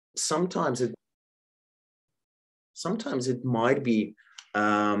sometimes it might be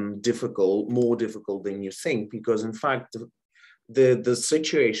more difficult than you think, because in fact, the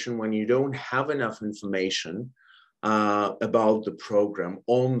situation when you don't have enough information about the program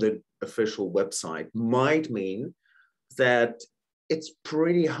on the official website might mean that it's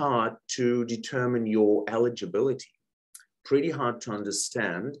pretty hard to determine your eligibility, pretty hard to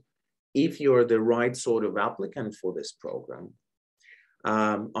understand if you're the right sort of applicant for this program.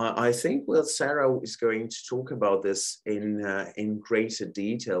 I think Sarah is going to talk about this in greater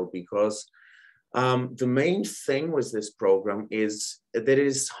detail, because the main thing with this program is that it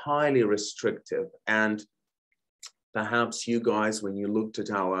is highly restrictive. And perhaps you guys, when you looked at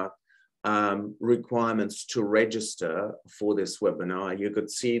our requirements to register for this webinar, you could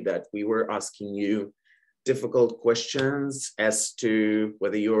see that we were asking you difficult questions as to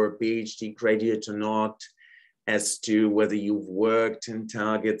whether you're a PhD graduate or not, as to whether you've worked in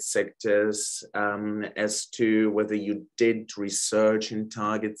target sectors, as to whether you did research in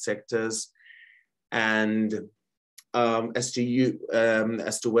target sectors, and as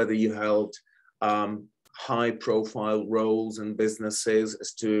to whether you held high-profile roles in businesses,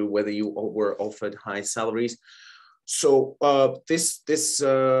 as to whether you were offered high salaries. So this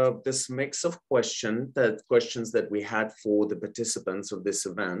mix of questions that we had for the participants of this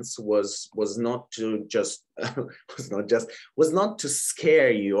event was not to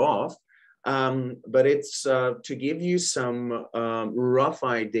scare you off, but it's to give you some rough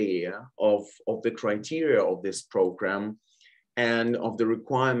idea of the criteria of this program and of the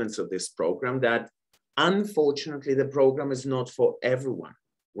requirements of this program. That unfortunately the program is not for everyone,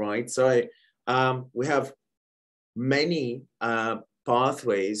 right? So we have many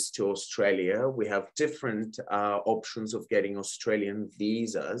pathways to Australia. We have different options of getting Australian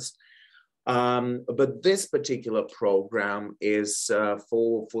visas. But this particular program is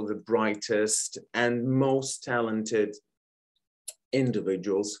for the brightest and most talented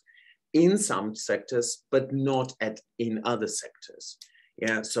individuals in some sectors, but not in other sectors.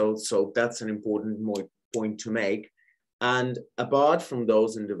 Yeah, so that's an important point to make. And apart from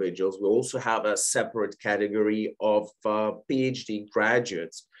those individuals, we also have a separate category of PhD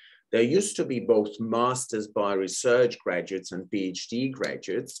graduates. There used to be both Masters by Research graduates and PhD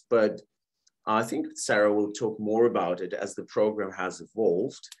graduates, but I think Sarah will talk more about it. As the program has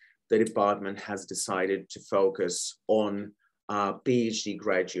evolved, the department has decided to focus on PhD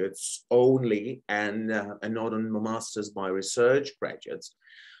graduates only and not on Masters by Research graduates.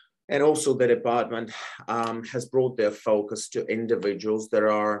 And also the department has brought their focus to individuals that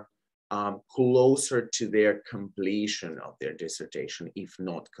are closer to their completion of their dissertation, if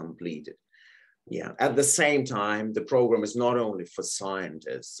not completed. Yeah, at the same time, the program is not only for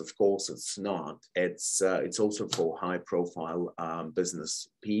scientists, of course it's not. It's also for high profile business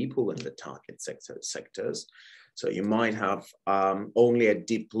people in the target sectors. So you might have only a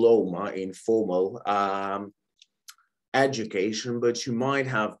diploma in formal education, but you might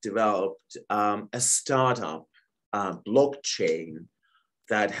have developed a startup blockchain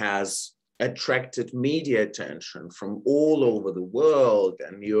that has attracted media attention from all over the world,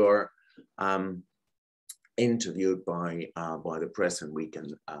 and you're interviewed by the press, and we can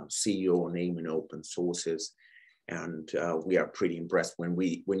see your name in open sources. And we are pretty impressed when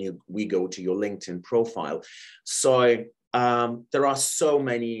we go to your LinkedIn profile. So there are so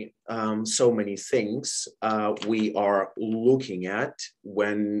many things we are looking at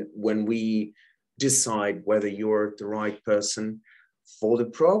when we decide whether you're the right person for the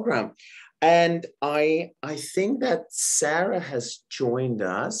program. And I think that Sarah has joined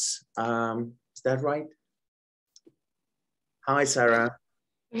us. Is that right? Hi, Sarah.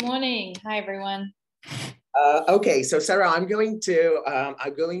 Good morning. Hi, everyone. Okay, so Sarah, I'm going to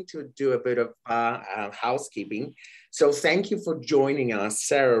do a bit of housekeeping. So thank you for joining us,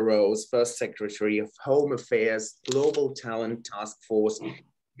 Sarah Rose, First Secretary of Home Affairs, Global Talent Task Force,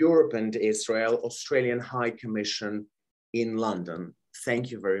 Europe and Israel, Australian High Commission in London.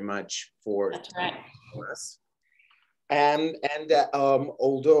 Thank you very much for joining us. And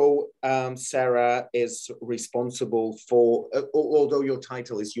although Sarah is responsible for, although your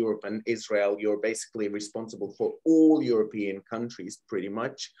title is Europe and Israel, you're basically responsible for all European countries pretty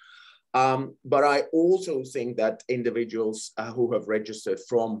much. But I also think that individuals who have registered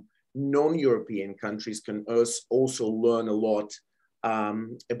from non-European countries can also learn a lot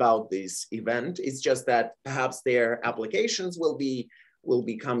about this event. It's just that perhaps their applications will be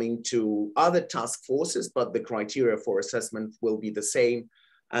coming to other task forces, but the criteria for assessment will be the same.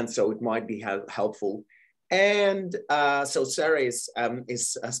 And so it might be helpful. And so Sarah is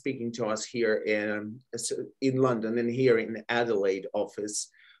speaking to us here in London and here in the Adelaide office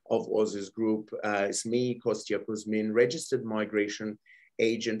of Oz's group is me, Kostya Kuzmin, registered migration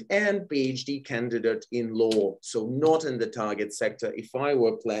agent and PhD candidate in law, so not in the target sector. If I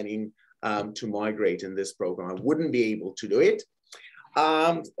were planning to migrate in this program, I wouldn't be able to do it.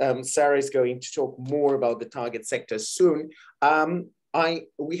 Sarah is going to talk more about the target sector soon.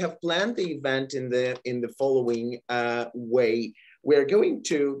 We have planned the event in the following way. We're going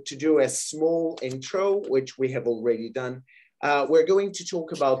to do a small intro, which we have already done. We're going to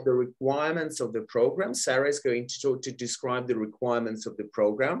talk about the requirements of the program. Sarah is going to describe the requirements of the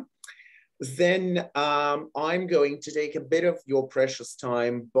program. Then I'm going to take a bit of your precious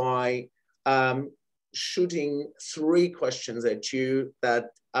time by shooting 3 questions at you that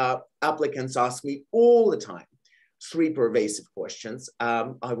applicants ask me all the time. 3 pervasive questions.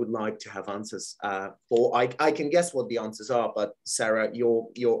 I would like to have answers for. I can guess what the answers are, but Sarah,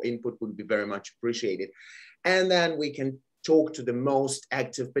 your input would be very much appreciated. And then we can talk to the most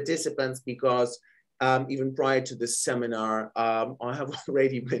active participants, because even prior to this seminar, I have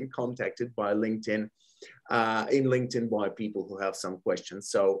already been contacted by LinkedIn, by people who have some questions,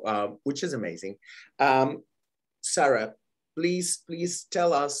 so which is amazing. Sarah, please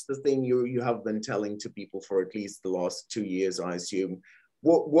tell us the thing you have been telling to people for at least the last 2 years, I assume.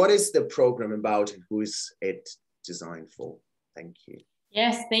 What is the program about and who is it designed for? Thank you.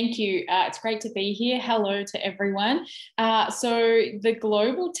 Yes, thank you. It's great to be here. Hello to everyone. So the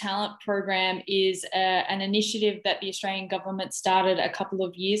Global Talent Program is an initiative that the Australian government started a couple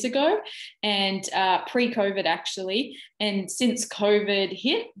of years ago, and pre-COVID actually. And since COVID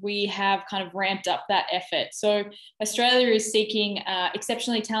hit, we have kind of ramped up that effort. So Australia is seeking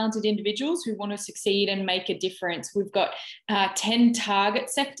exceptionally talented individuals who want to succeed and make a difference. We've got 10 target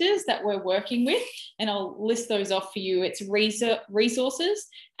sectors that we're working with, and I'll list those off for you. It's resources,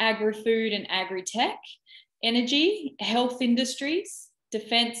 Agri-food and AgTech, energy, health industries,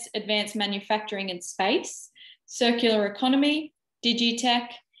 defence, advanced manufacturing and space, circular economy, DigiTech,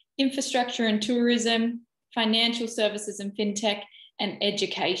 infrastructure and tourism, financial services and FinTech, and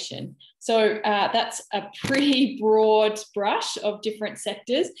education. So that's a pretty broad brush of different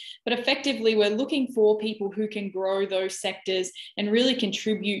sectors, but effectively we're looking for people who can grow those sectors and really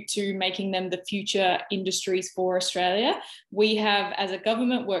contribute to making them the future industries for Australia. We have, as a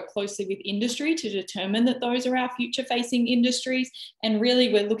government, worked closely with industry to determine that those are our future facing industries. And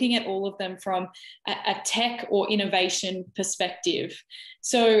really we're looking at all of them from a tech or innovation perspective.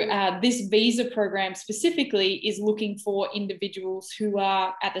 So this visa program specifically is looking for individuals who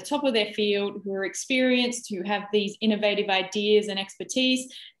are at the top of their field, who are experienced, who have these innovative ideas and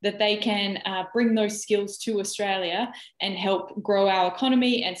expertise, that they can bring those skills to Australia and help grow our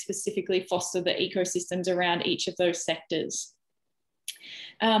economy and specifically foster the ecosystems around each of those sectors.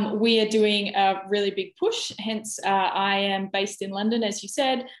 We are doing a really big push, hence I am based in London, as you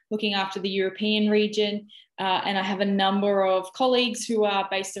said, looking after the European region. And I have a number of colleagues who are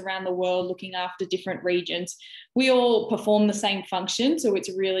based around the world looking after different regions. We all perform the same function, so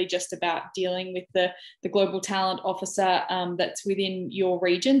it's really just about dealing with the global talent officer that's within your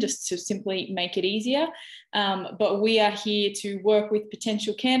region, just to simply make it easier. But we are here to work with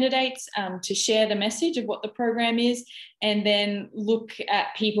potential candidates to share the message of what the program is, and then look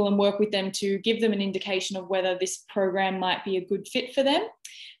at people and work with them to give them an indication of whether this program might be a good fit for them.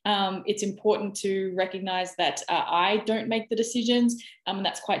 It's important to recognise that I don't make the decisions, and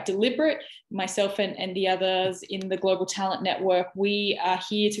that's quite deliberate. Myself and the others in the Global Talent Network, we are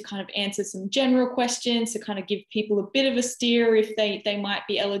here to kind of answer some general questions, to kind of give people a bit of a steer if they might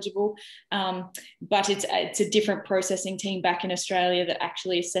be eligible. But it's a different processing team back in Australia that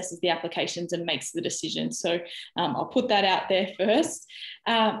actually assesses the applications and makes the decision. So I'll put that out there first.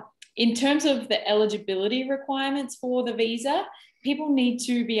 In terms of the eligibility requirements for the visa, people need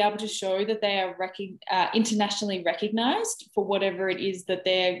to be able to show that they are internationally recognised for whatever it is that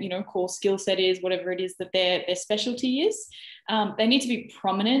their core skill set is, whatever it is that their specialty is. They need to be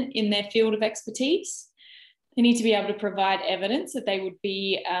prominent in their field of expertise. They need to be able to provide evidence that they would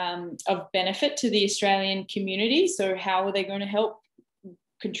be of benefit to the Australian community. So how are they going to help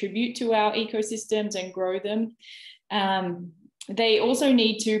contribute to our ecosystems and grow them? They also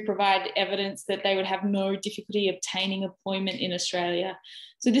need to provide evidence that they would have no difficulty obtaining employment in Australia.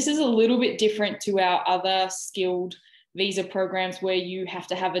 So this is a little bit different to our other skilled visa programs where you have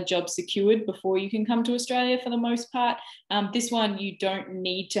to have a job secured before you can come to Australia for the most part. This one, you don't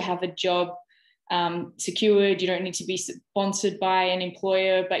need to have a job secured. You don't need to be sponsored by an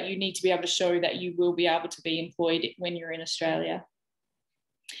employer, but you need to be able to show that you will be able to be employed when you're in Australia.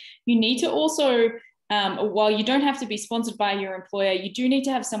 You need to also while you don't have to be sponsored by your employer, you do need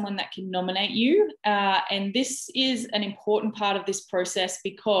to have someone that can nominate you. And this is an important part of this process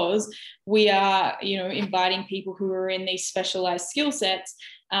because we are, inviting people who are in these specialized skill sets.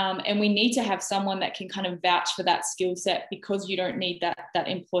 And we need to have someone that can kind of vouch for that skill set because you don't need that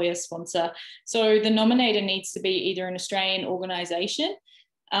employer sponsor. So the nominator needs to be either an Australian organisation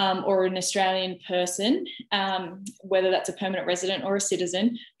or an Australian person, whether that's a permanent resident or a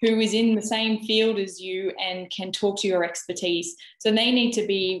citizen, who is in the same field as you and can talk to your expertise. So they need to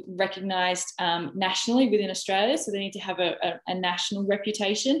be recognised nationally within Australia. So they need to have a national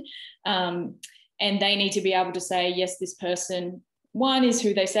reputation. And they need to be able to say, yes, this person, one, is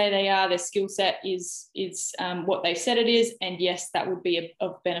who they say they are, their skill set is what they've said it is, and yes, that would be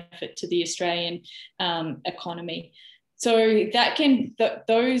of benefit to the Australian economy. So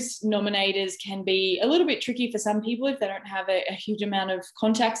those nominators can be a little bit tricky for some people if they don't have a huge amount of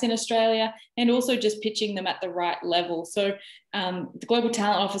contacts in Australia, and also just pitching them at the right level. So the Global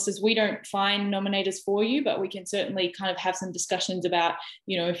Talent Offices, we don't find nominators for you, but we can certainly kind of have some discussions about,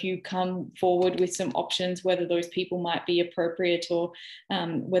 if you come forward with some options, whether those people might be appropriate or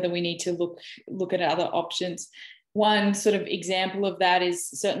whether we need to look at other options. One sort of example of that is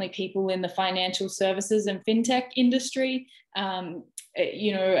certainly people in the financial services and FinTech industry. An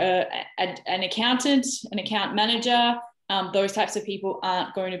accountant, an account manager, those types of people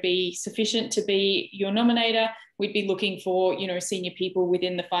aren't going to be sufficient to be your nominator. We'd be looking for, senior people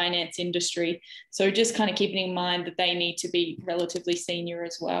within the finance industry. So just kind of keeping in mind that they need to be relatively senior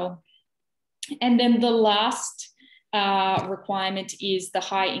as well. And then the last requirement is the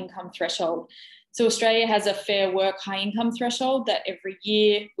high income threshold. So Australia has a Fair Work high income threshold that every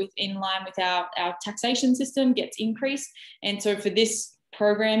year, in line with our taxation system, gets increased. And so for this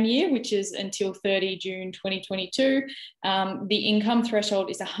program year, which is until 30 June 2022, the income threshold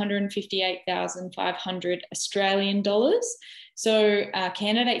is 158,500 Australian dollars. So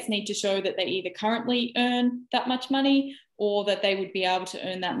candidates need to show that they either currently earn that much money or that they would be able to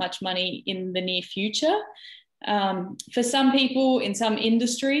earn that much money in the near future. For some people in some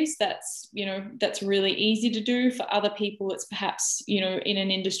industries, that's really easy to do. For other people, it's perhaps, in an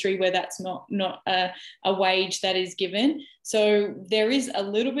industry where that's not a wage that is given. So there is a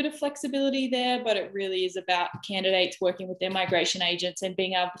little bit of flexibility there, but it really is about candidates working with their migration agents and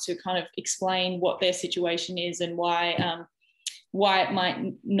being able to kind of explain what their situation is and why it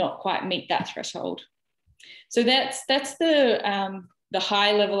might not quite meet that threshold. So that's the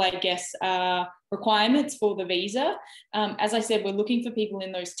high level, I guess, requirements for the visa. As I said, we're looking for people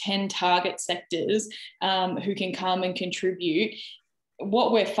in those 10 target sectors who can come and contribute.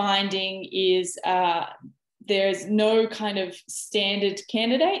 What we're finding is there's no kind of standard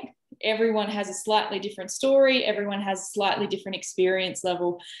candidate. Everyone has a slightly different story. Everyone has a slightly different experience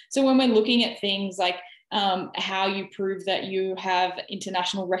level. So when we're looking at things like how you prove that you have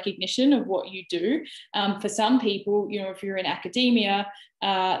international recognition of what you do. For some people, if you're in academia,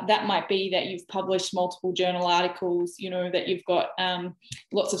 that might be that you've published multiple journal articles, that you've got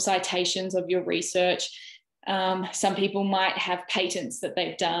lots of citations of your research. Some people might have patents that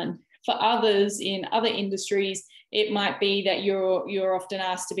they've done. For others in other industries, it might be that you're often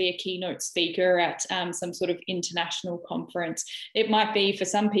asked to be a keynote speaker at some sort of international conference. It might be for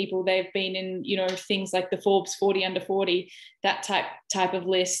some people they've been in things like the Forbes 40 under 40, that type of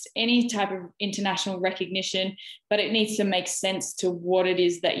list, any type of international recognition, but it needs to make sense to what it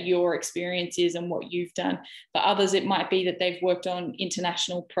is that your experience is and what you've done. For others, it might be that they've worked on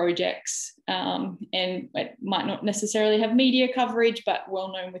international projects and it might not necessarily have media coverage, but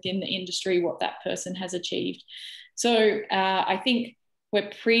well known within the industry what that person has achieved. So I think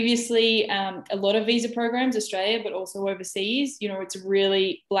where previously a lot of visa programs, Australia, but also overseas, it's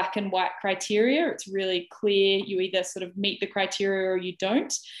really black and white criteria. It's really clear. You either sort of meet the criteria or you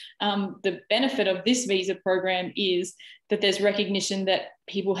don't. The benefit of this visa program is that there's recognition that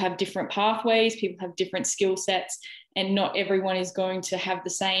people have different pathways, people have different skill sets, and not everyone is going to have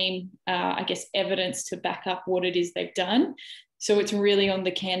the same, evidence to back up what it is they've done. So it's really on the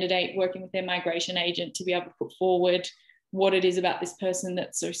candidate working with their migration agent to be able to put forward what it is about this person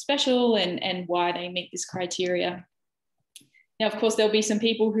that's so special and why they meet this criteria. Now, of course, there'll be some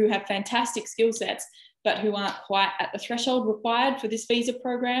people who have fantastic skill sets, but who aren't quite at the threshold required for this visa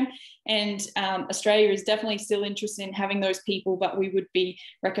program. And Australia is definitely still interested in having those people, but we would be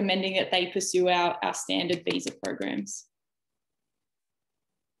recommending that they pursue our standard visa programs.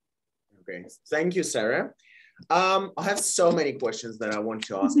 Okay, thank you, Sarah. I have so many questions that I want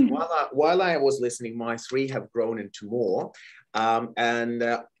to ask. While I was listening, my three have grown into more, and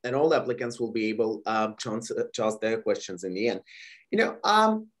all the applicants will be able to ask their questions in the end.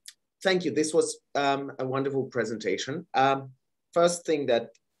 thank you. This was a wonderful presentation. First thing that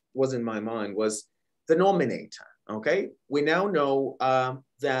was in my mind was the nominator, okay? We now know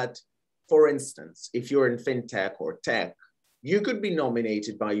that, for instance, if you're in FinTech or tech, you could be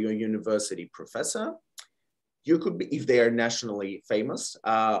nominated by your university professor. You could be, if they are nationally famous,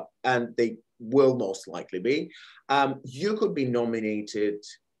 and they will most likely be, you could be nominated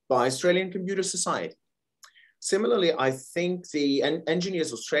by Australian Computer Society. Similarly, I think the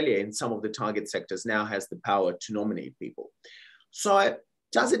Engineers Australia in some of the target sectors now has the power to nominate people. So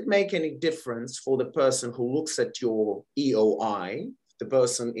does it make any difference for the person who looks at your EOI, the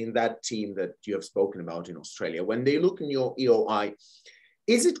person in that team that you have spoken about in Australia, when they look in your EOI,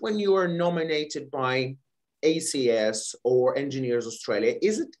 is it when you are nominated by ACS or Engineers Australia,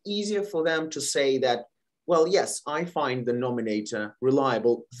 is it easier for them to say that, well, yes, I find the nominator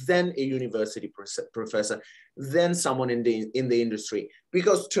reliable than a university professor, than someone in the industry?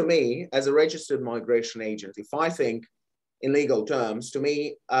 Because to me, as a registered migration agent, if I think in legal terms, to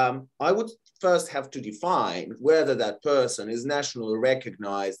me, I would first have to define whether that person is nationally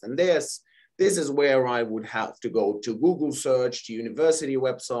recognized. And this is where I would have to go to Google search, to university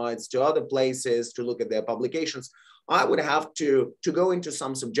websites, to other places to look at their publications. I would have to go into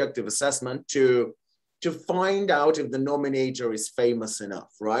some subjective assessment to find out if the nominator is famous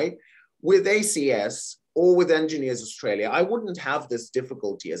enough, right? With ACS or with Engineers Australia, I wouldn't have this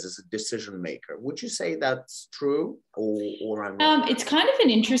difficulty as a decision maker. Would you say that's true, or I'm wrong? It's kind of an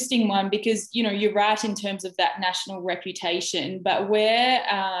interesting one because, you know, you're right in terms of that national reputation, but where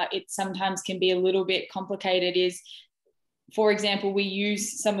it sometimes can be a little bit complicated is, for example, we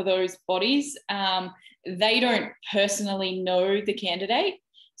use some of those bodies. They don't personally know the candidate.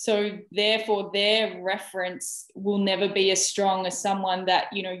 So therefore, their reference will never be as strong as someone that,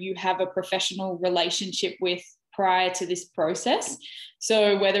 you know, you have a professional relationship with prior to this process.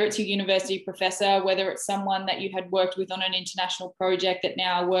 So whether it's a university professor, whether it's someone that you had worked with on an international project that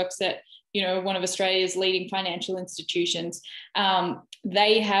now works at, you know, one of Australia's leading financial institutions,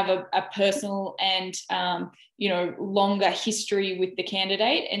 they have a personal and, you know, longer history with the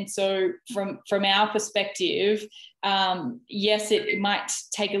candidate. And so from our perspective, yes, it might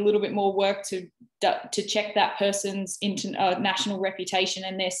take a little bit more work to check that person's national reputation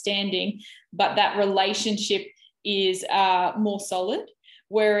and their standing, but that relationship is more solid.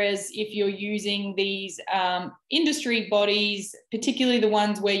 Whereas if you're using these industry bodies, particularly the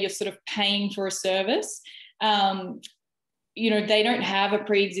ones where you're sort of paying for a service, you know, they don't have a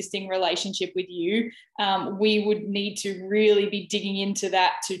pre-existing relationship with you. We would need to really be digging into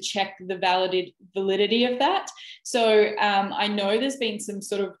that to check the validity of that. So I know there's been some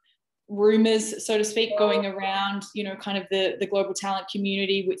sort of rumors, so to speak, going around, you know, kind of the global talent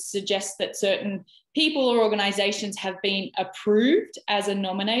community, which suggests that certain people or organizations have been approved as a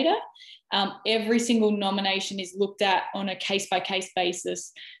nominator. Every single nomination is looked at on a case-by-case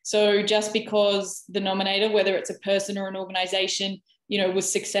basis. So just because the nominator, whether it's a person or an organization, you know,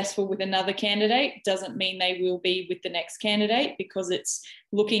 was successful with another candidate, doesn't mean they will be with the next candidate, because it's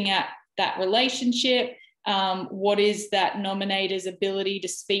looking at that relationship. What is that nominator's ability to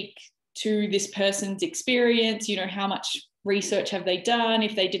speak to this person's experience? You know, how much research have they done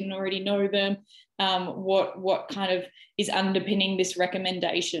if they didn't already know them? What kind of is underpinning this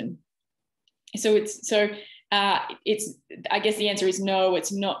recommendation? So I guess the answer is no,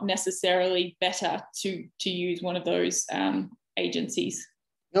 it's not necessarily better to use one of those agencies.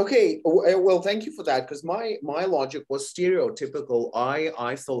 Okay, well, thank you for that, because my logic was stereotypical.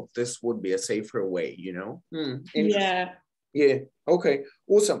 I thought this would be a safer way, you know? Yeah. Yeah, okay,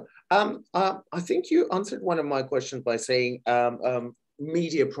 awesome. I think you answered one of my questions by saying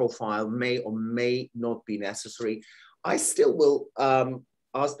media profile may or may not be necessary. I still will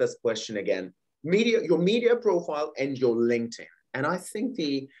ask this question again. Your media profile and your LinkedIn. And I think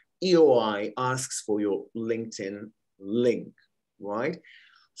the EOI asks for your LinkedIn link, right?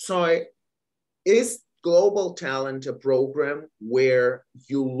 So is Global Talent a program where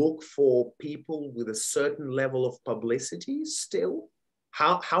you look for people with a certain level of publicity still?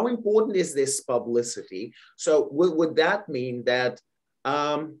 How important is this publicity? So would that mean that,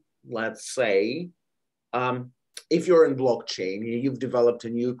 let's say, if you're in blockchain, you've developed a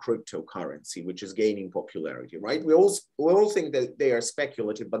new cryptocurrency, which is gaining popularity, right? We all think that they are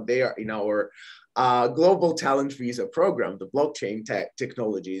speculative, but they are in our global talent visa program. The blockchain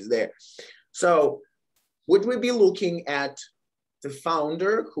technology is there. So would we be looking at the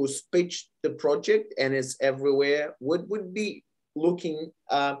founder who's pitched the project and is everywhere? Would we be looking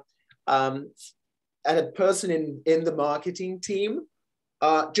at a person in the marketing team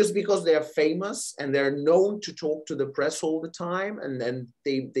just because they're famous and they're known to talk to the press all the time, and then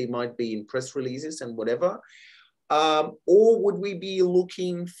they might be in press releases and whatever? Or would we be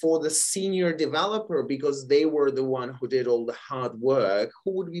looking for the senior developer because they were the one who did all the hard work?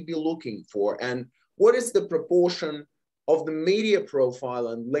 Who would we be looking for? And what is the proportion of the media profile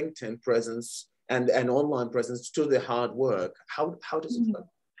and LinkedIn presence and online presence to the hard work? How does it work?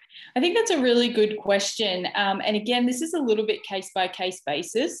 I think that's a really good question. And again, this is a little bit case-by-case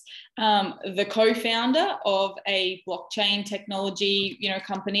basis. The co-founder of a blockchain technology,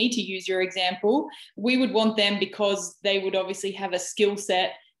 company, to use your example, we would want them because they would obviously have a skill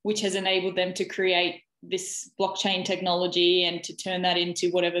set which has enabled them to create this blockchain technology and to turn that into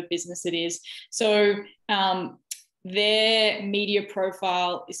whatever business it is. So their media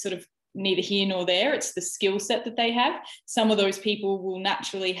profile is sort of neither here nor there. It's the skill set that they have. Some of those people will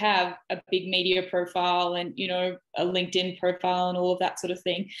naturally have a big media profile and, a LinkedIn profile and all of that sort of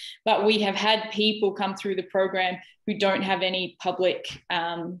thing. But we have had people come through the program who don't have any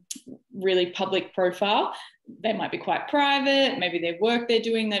really public profile. They might be quite private. Maybe their work they're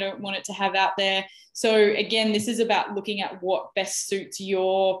doing, they don't want it to have out there. So again, this is about looking at what best suits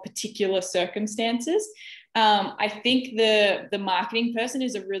your particular circumstances. I think the marketing person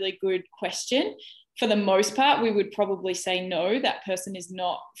is a really good question. For the most part, we would probably say no, that person is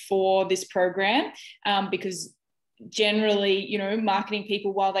not for this program, because generally, marketing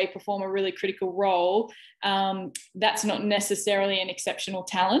people, while they perform a really critical role, that's not necessarily an exceptional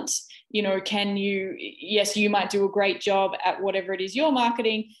talent. Yes, you might do a great job at whatever it is you're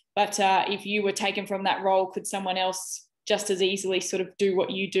marketing, but if you were taken from that role, could someone else just as easily sort of do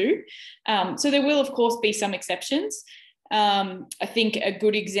what you do? So there will, of course, be some exceptions. I think a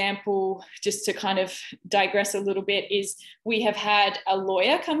good example, just to kind of digress a little bit, is we have had a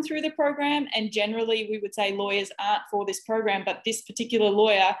lawyer come through the program, and generally we would say lawyers aren't for this program, but this particular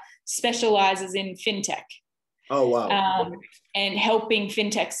lawyer specializes in FinTech. Oh, wow. And helping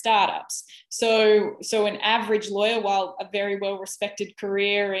FinTech startups. So an average lawyer, while a very well-respected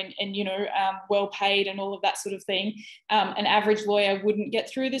career and well-paid and all of that sort of thing, an average lawyer wouldn't get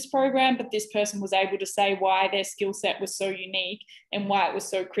through this program, but this person was able to say why their skill set was so unique and why it was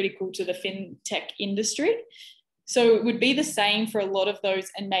so critical to the FinTech industry. So it would be the same for a lot of those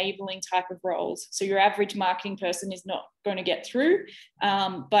enabling type of roles. So your average marketing person is not going to get through,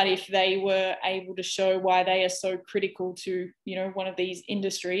 but if they were able to show why they are so critical to, one of these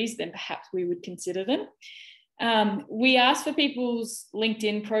industries, then perhaps we would consider them. We ask for people's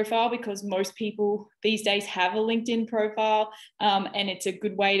LinkedIn profile because most people these days have a LinkedIn profile, and it's a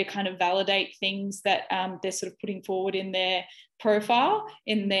good way to kind of validate things that they're sort of putting forward in their profile,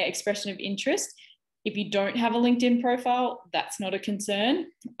 in their expression of interest. If you don't have a LinkedIn profile, that's not a concern.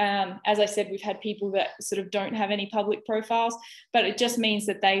 As I said, we've had people that sort of don't have any public profiles, but it just means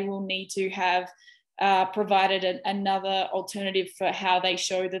that they will need to have provided another alternative for how they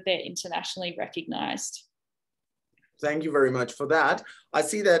show that they're internationally recognized. Thank you very much for that. I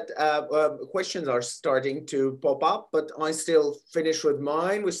see that questions are starting to pop up, but I still finish with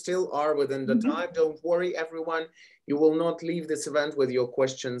mine. We still are within the time. Don't worry, everyone. You will not leave this event with your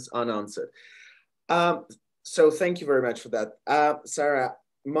questions unanswered. So thank you very much for that. Sarah,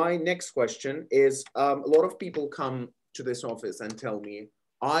 my next question is, a lot of people come to this office and tell me,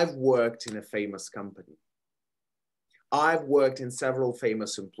 I've worked in a famous company. I've worked in several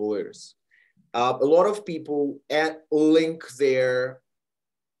famous employers. A lot of people link the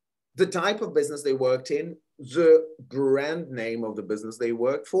type of business they worked in, the brand name of the business they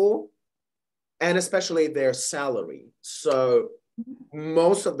worked for, and especially their salary. So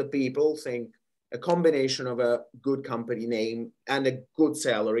most of the people think a combination of a good company name and a good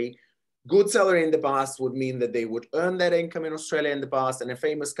salary. Good salary in the past would mean that they would earn that income in Australia in the past, and a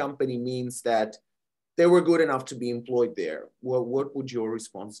famous company means that they were good enough to be employed there. Well, what would your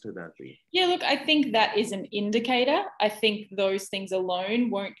response to that be? Yeah, look, I think that is an indicator. I think those things alone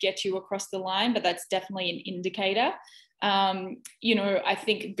won't get you across the line, but that's definitely an indicator. I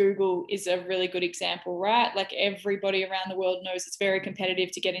think Google is a really good example, right? Like everybody around the world knows it's very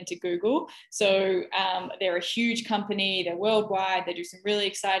competitive to get into Google. So they're a huge company, they're worldwide, they do some really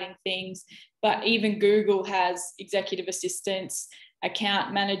exciting things, but even Google has executive assistants,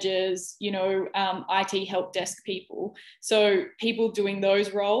 account managers, IT help desk people. So people doing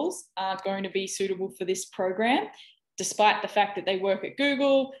those roles aren't going to be suitable for this program, despite the fact that they work at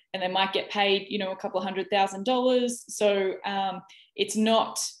Google and they might get paid, a couple of $100,000. So it's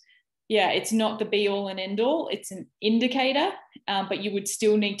not, yeah, it's not the be all and end all. It's an indicator, but you would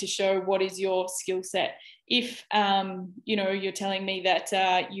still need to show what is your skill set. If, you know, you're telling me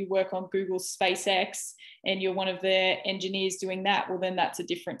that you work on Google's SpaceX and you're one of their engineers doing that, well, then that's a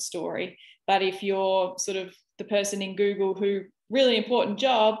different story. But if you're sort of the person in Google who, really important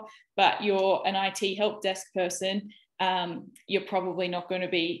job, but you're an IT help desk person, you're probably not going to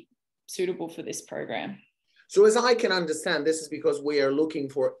be suitable for this program. So as I can understand, this is because we are looking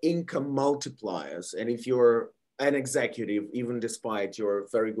for income multipliers. And if you're an executive, even despite you're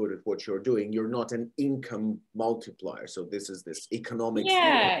very good at what you're doing, you're not an income multiplier. So this is this economics.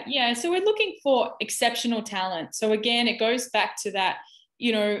 Yeah. So we're looking for exceptional talent. So again, it goes back to that,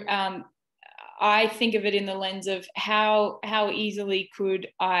 you know, I think of it in the lens of how easily could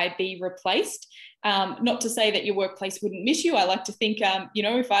I be replaced? Not to say that your workplace wouldn't miss you. I like to think, you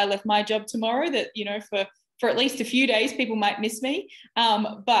know, if I left my job tomorrow, that, you know, for at least a few days, people might miss me,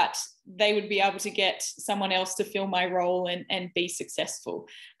 but they would be able to get someone else to fill my role and be successful.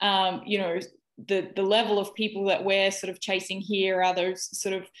 You know, the level of people that we're sort of chasing here are those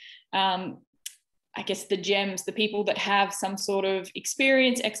sort of, I guess, the gems, the people that have some sort of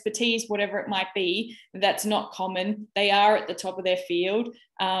experience, expertise, whatever it might be. That's not common. They are at the top of their field.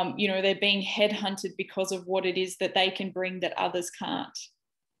 You know, they're being headhunted because of what it is that they can bring that others can't.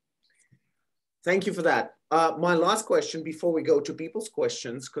 Thank you for that. My last question before we go to people's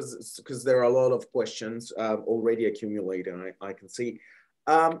questions, because there are a lot of questions already accumulating, I can see.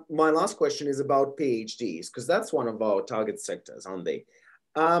 My last question is about PhDs, because that's one of our target sectors, aren't they?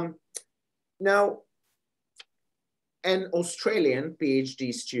 Now, an Australian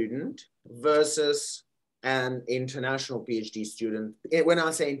PhD student versus an international PhD student. When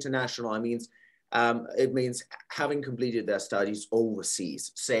I say international, it means having completed their studies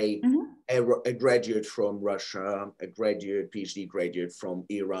overseas, say a graduate from Russia, a PhD graduate from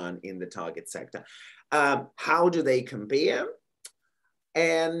Iran in the target sector. How do they compare?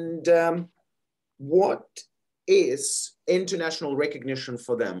 And what is international recognition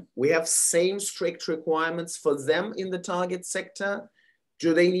for them? We have same strict requirements for them in the target sector.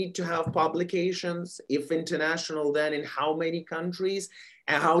 Do they need to have publications? If international, then in how many countries?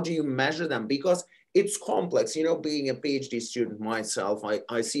 And how do you measure them? Because it's complex, you know, being a PhD student myself,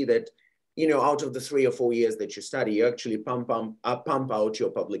 I see that, you know, out of the 3 or 4 years that you study, you actually pump out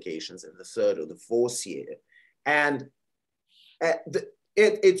your publications in the 3rd or the 4th year. And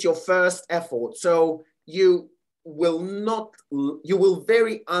it's your first effort. So you will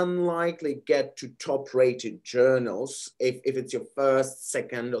very unlikely get to top rated journals if it's your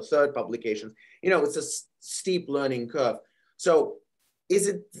 1st, 2nd or 3rd publications. You know, it's a steep learning curve. So is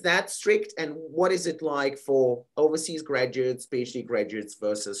it that strict? And what is it like for overseas graduates, PhD graduates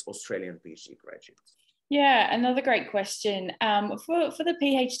versus Australian PhD graduates? Yeah, another great question. For the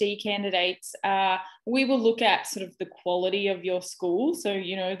PhD candidates, we will look at sort of the quality of your school. So,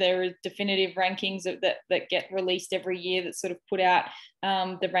 you know, there are definitive rankings that get released every year that sort of put out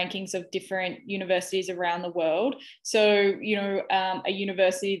the rankings of different universities around the world. So, you know, a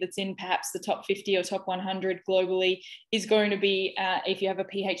university that's in perhaps the top 50 or top 100 globally is going to be, if you have a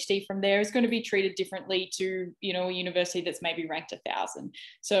PhD from there, is going to be treated differently to, you know, a university that's maybe ranked 1,000.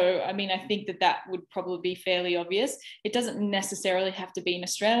 So, I mean, I think that would probably be fairly obvious. It doesn't necessarily have to be an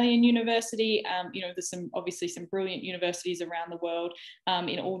Australian university. You know, there's obviously some brilliant universities around the world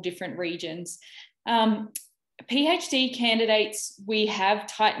in all different regions. PhD candidates, we have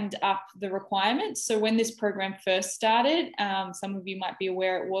tightened up the requirements. So when this program first started, some of you might be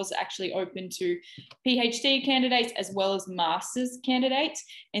aware it was actually open to PhD candidates as well as master's candidates.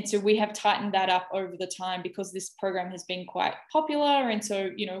 And so we have tightened that up over the time because this program has been quite popular. And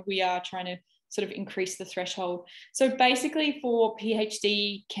so, you know, we are trying to sort of increase the threshold. So basically for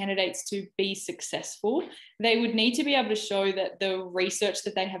PhD candidates to be successful, they would need to be able to show that the research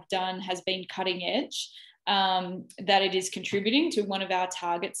that they have done has been cutting edge, that it is contributing to one of our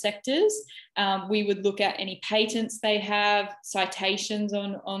target sectors. We would look at any patents they have, citations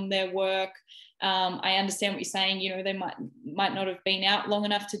on their work. I understand what you're saying, you know, they might not have been out long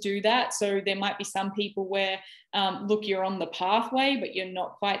enough to do that. So there might be some people where, look, you're on the pathway, but you're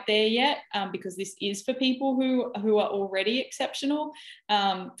not quite there yet, because this is for people who are already exceptional.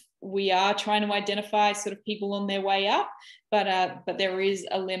 We are trying to identify sort of people on their way up, but there is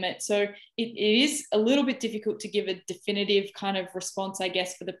a limit. So it is a little bit difficult to give a definitive kind of response, I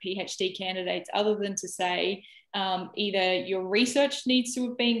guess, for the PhD candidates, other than to say either your research needs to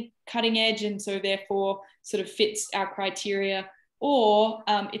have been cutting edge and so therefore sort of fits our criteria, or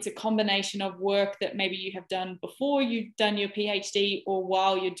it's a combination of work that maybe you have done before you've done your PhD or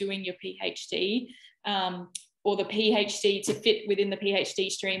while you're doing your PhD. or the PhD to fit within the PhD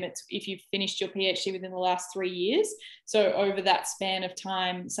stream. It's if you've finished your PhD within the last 3 years. So over that span of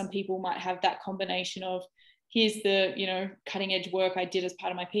time, some people might have that combination of, here's the, you know, cutting edge work I did as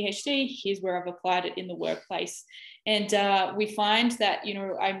part of my PhD, here's where I've applied it in the workplace. And we find that, you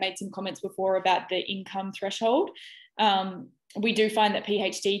know, I made some comments before about the income threshold. We do find that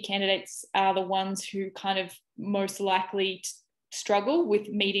PhD candidates are the ones who kind of most likely struggle with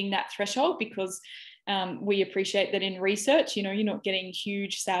meeting that threshold, because we appreciate that in research, you know, you're not getting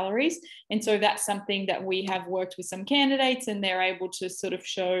huge salaries. And so that's something that we have worked with some candidates, and they're able to sort of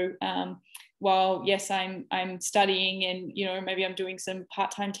show, well, yes, I'm studying, and, you know, maybe I'm doing some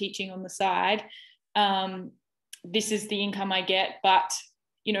part-time teaching on the side. This is the income I get, but,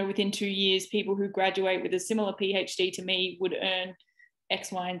 you know, within 2 years, people who graduate with a similar PhD to me would earn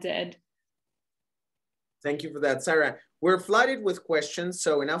X, Y, and Z. Thank you for that, Sarah. We're flooded with questions,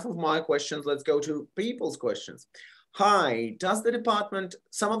 so enough of my questions. Let's go to people's questions. Hi, does the department,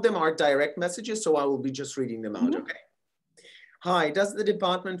 some of them are direct messages, so I will be just reading them out, okay? Hi, does the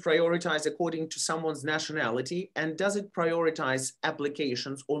department prioritize according to someone's nationality, and does it prioritize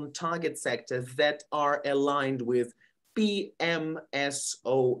applications on target sectors that are aligned with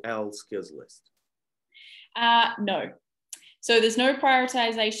PMSOL skills list? No. So there's no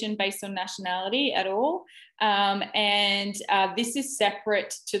prioritization based on nationality at all. This is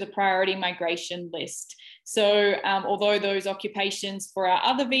separate to the priority migration list. So although those occupations for our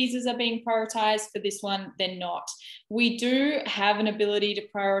other visas are being prioritized, for this one, they're not. We do have an ability to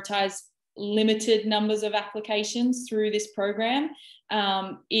prioritize limited numbers of applications through this program.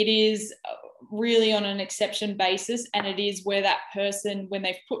 It is really on an exception basis, and it is where that person, when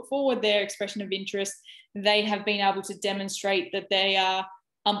they've put forward their expression of interest, they have been able to demonstrate that they are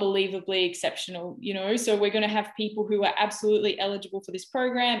unbelievably exceptional, you know. So we're going to have people who are absolutely eligible for this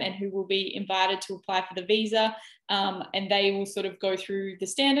program and who will be invited to apply for the visa, and they will sort of go through the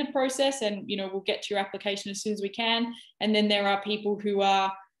standard process, and, you know, we'll get to your application as soon as we can. And then there are people who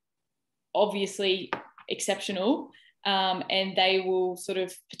are obviously exceptional, and they will sort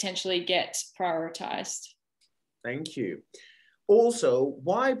of potentially get prioritized. Thank you. Also,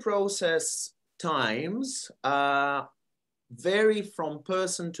 why process times vary from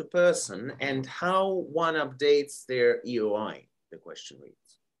person to person, and how one updates their EOI, the question reads.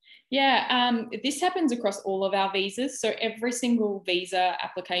 Yeah, this happens across all of our visas. So every single visa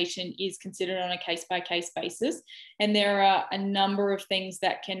application is considered on a case-by-case basis. And there are a number of things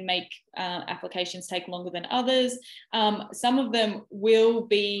that can make applications take longer than others. Some of them will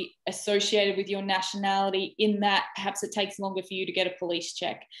be associated with your nationality, in that perhaps it takes longer for you to get a police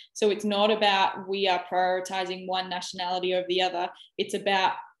check. So it's not about we are prioritizing one nationality over the other. It's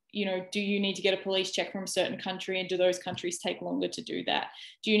about, you know, do you need to get a police check from a certain country, and do those countries take longer to do that?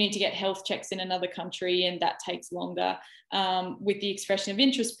 Do you need to get health checks in another country, and that takes longer? With the expression of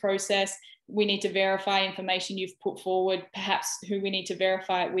interest process, we need to verify information you've put forward. Perhaps who we need to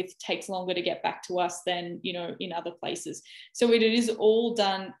verify it with takes longer to get back to us than, you know, in other places. So it is all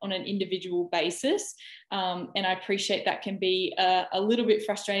done on an individual basis. And I appreciate that can be a little bit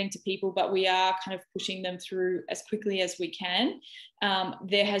frustrating to people, but we are kind of pushing them through as quickly as we can.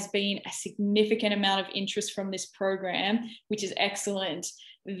 There has been a significant amount of interest from this program, which is excellent.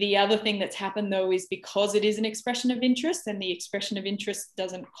 The other thing that's happened, though, is because it is an expression of interest, and the expression of interest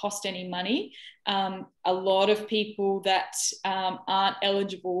doesn't cost any money, a lot of people that aren't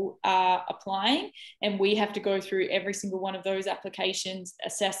eligible are applying, and we have to go through every single one of those applications,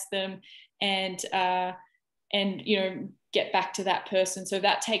 assess them, and you know, get back to that person. So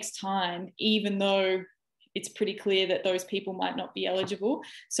that takes time, even though it's pretty clear that those people might not be eligible.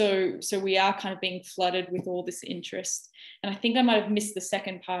 So we are kind of being flooded with all this interest. And I think I might have missed the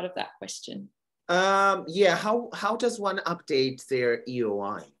second part of that question. Yeah, how does one update their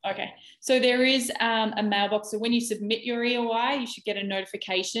EOI? Okay, so there is a mailbox. So when you submit your EOI, you should get a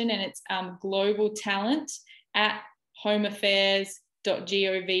notification, and it's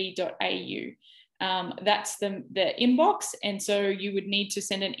globaltalent@homeaffairs.gov.au. That's the inbox. And so you would need to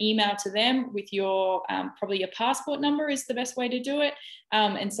send an email to them with your, probably your passport number is the best way to do it,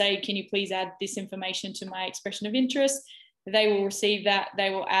 and say, can you please add this information to my expression of interest? They will receive that. They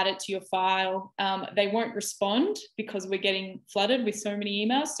will add it to your file. They won't respond because we're getting flooded with so many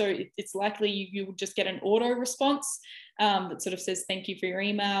emails. So it's likely you will just get an auto response that sort of says, thank you for your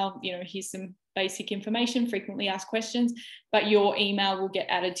email. You know, here's some basic information, frequently asked questions, but your email will get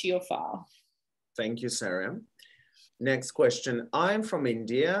added to your file. Thank you, Sarah. Next question. I'm from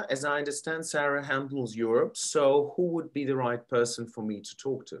India. As I understand, Sarah handles Europe. So who would be the right person for me to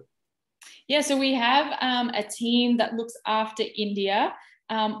talk to? Yeah, so we have a team that looks after India.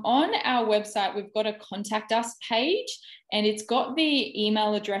 On our website, we've got a contact us page, and it's got the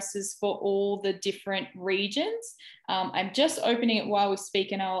email addresses for all the different regions. I'm just opening it while we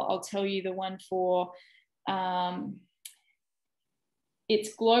speak, and I'll tell you the one for,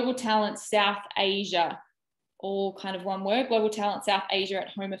 it's Global Talent South Asia, all kind of one word, Global Talent South Asia at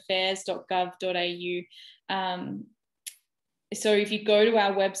homeaffairs.gov.au. So if you go to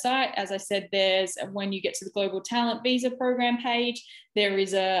our website, as I said, there's, when you get to the Global Talent Visa Program page, there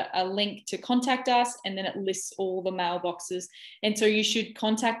is a link to contact us, and then it lists all the mailboxes. And so you should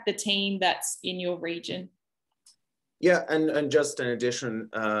contact the team that's in your region. Yeah, and just in addition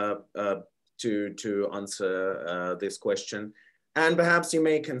to answer this question, and perhaps you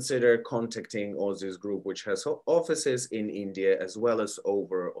may consider contacting Aussie's group, which has offices in India as well as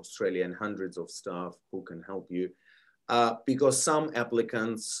over Australia, and hundreds of staff who can help you. Because some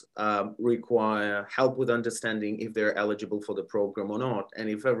applicants require help with understanding if they're eligible for the program or not. And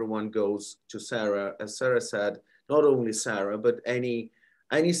if everyone goes to Sarah, as Sarah said, not only Sarah, but any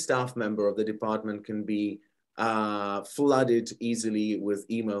staff member of the department can be flooded easily with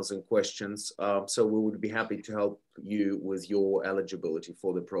emails and questions. So we would be happy to help you with your eligibility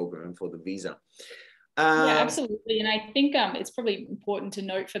for the program, for the visa. Yeah, absolutely. And I think it's probably important to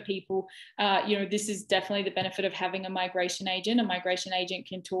note for people, you know, this is definitely the benefit of having a migration agent. A migration agent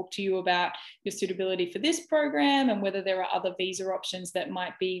can talk to you about your suitability for this program and whether there are other visa options that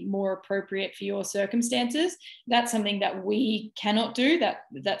might be more appropriate for your circumstances. That's something that we cannot do.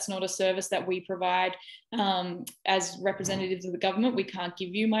 That's not a service that we provide as representatives of the government. We can't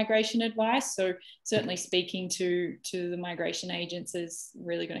give you migration advice. So certainly speaking to the migration agents is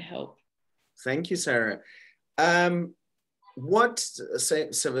really going to help. Thank you, Sarah. Same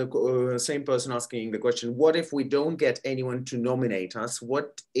person asking the question, what if we don't get anyone to nominate us?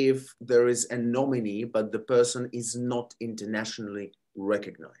 What if there is a nominee, but the person is not internationally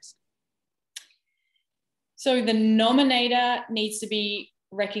recognized? So the nominator needs to be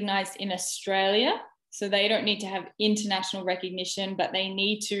recognized in Australia. So they don't need to have international recognition, but they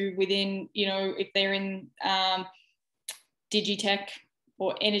need to, within, you know, if they're in DigiTech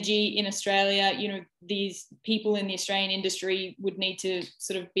or energy in Australia, you know, these people in the Australian industry would need to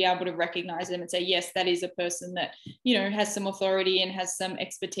sort of be able to recognize them and say, yes, that is a person that, you know, has some authority and has some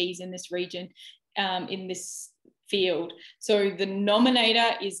expertise in this region, in this field. So the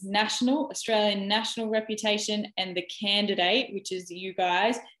nominator is national, Australian national reputation, and the candidate, which is you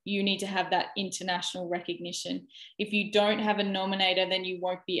guys, you need to have that international recognition. If you don't have a nominator, then you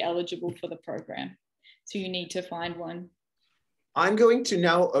won't be eligible for the program. So you need to find one. I'm going to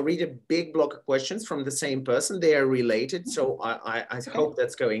now read a big block of questions from the same person. They are related, so I hope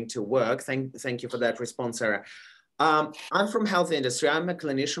that's going to work. Thank you for that response, Sarah. I'm from health industry. I'm a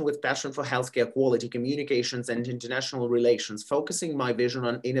clinician with passion for healthcare quality, communications, and international relations, focusing my vision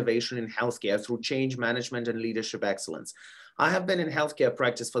on innovation in healthcare through change management and leadership excellence. I have been in healthcare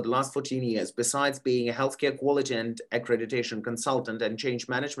practice for the last 14 years, besides being a healthcare quality and accreditation consultant and change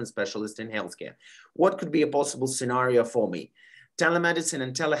management specialist in healthcare. What could be a possible scenario for me? Telemedicine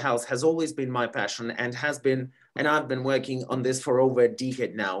and telehealth has always been my passion and I've been working on this for over a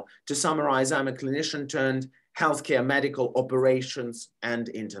decade now. To summarize, I'm a clinician turned healthcare, medical operations and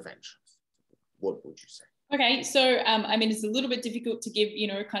interventions. What would you say? Okay, so I mean, it's a little bit difficult to give, you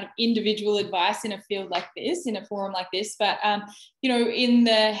know, kind of individual advice in a field like this, in a forum like this, but, you know, in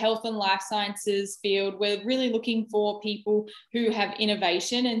the health and life sciences field, we're really looking for people who have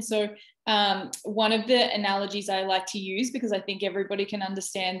innovation. And so one of the analogies I like to use, because I think everybody can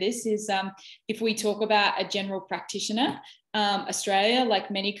understand this, is if we talk about a general practitioner, Australia,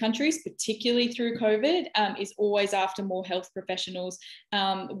 like many countries, particularly through COVID, is always after more health professionals.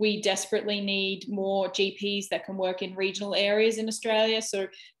 We desperately need more GPs that can work in regional areas in Australia. So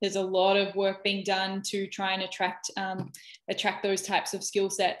there's a lot of work being done to try and attract those types of skill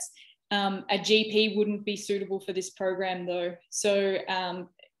sets. A GP wouldn't be suitable for this program though. So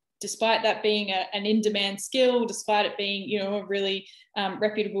despite that being an in-demand skill, despite it being, you know, a really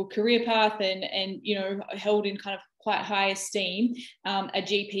reputable career path and you know, held in kind of quite high esteem, a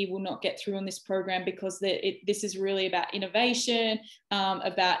GP will not get through on this program because this is really about innovation,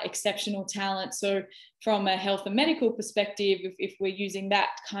 about exceptional talent. So from a health and medical perspective, if we're using that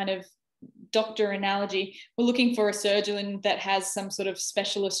kind of doctor analogy, we're looking for a surgeon that has some sort of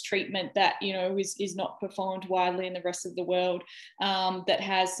specialist treatment that, you know, is not performed widely in the rest of the world, that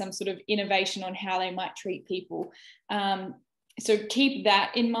has some sort of innovation on how they might treat people. So keep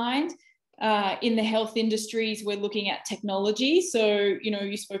that in mind. In the health industries, we're looking at technology. So,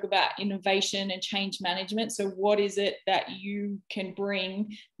 you spoke about innovation and change management. So what is it that you can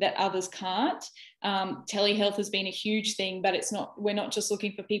bring that others can't? Telehealth has been a huge thing, but we're not just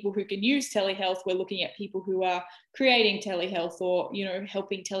looking for people who can use telehealth. We're looking at people who are creating telehealth or,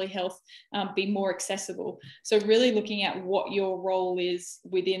 helping telehealth be more accessible. So really looking at what your role is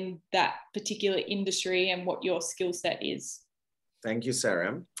within that particular industry and what your skill set is. Thank you,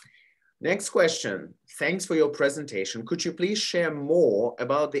 Sarah. Next question. Thanks for your presentation. Could you please share more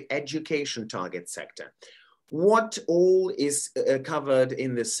about the education target sector? What all is covered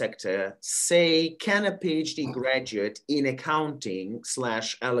in this sector? Say, can a PhD graduate in accounting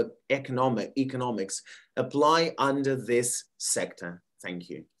 / economics apply under this sector? Thank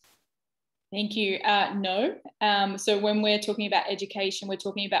you. Thank you. No. So when we're talking about education, we're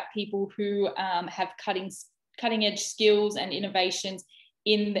talking about people who have cutting edge skills and innovations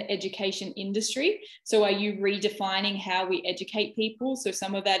in the education industry. So are you redefining how we educate people? So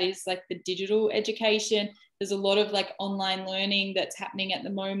some of that is like the digital education. There's a lot of like online learning that's happening at the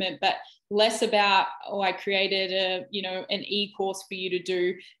moment, but less about, I created an e-course for you to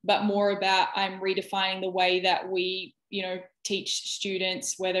do, but more about I'm redefining the way that we, teach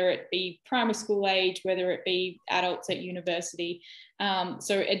students, whether it be primary school age, whether it be adults at university.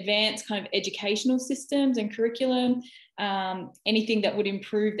 So advanced kind of educational systems and curriculum, anything that would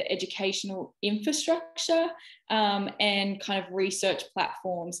improve the educational infrastructure and kind of research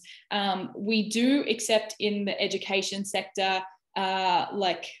platforms. We do accept in the education sector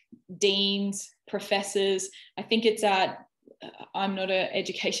like deans, professors. I think it's I'm not an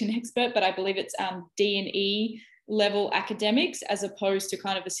education expert, but I believe it's D&E level academics as opposed to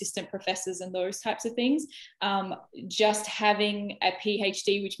kind of assistant professors and those types of things. Just having a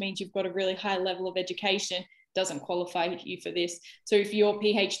PhD, which means you've got a really high level of education, doesn't qualify you for this. So if your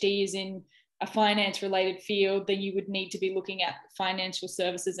PhD is in a finance related field, then you would need to be looking at financial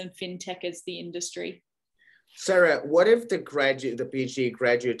services and FinTech as the industry. Sarah, what if the PhD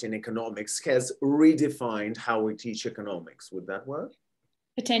graduate in economics has redefined how we teach economics? Would that work?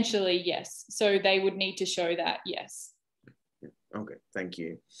 Potentially, yes. So they would need to show that, yes. Okay, thank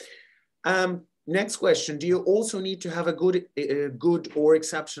you. Next question. Do you also need to have a good or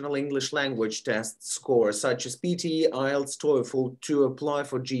exceptional English language test score, such as PTE, IELTS, TOEFL, to apply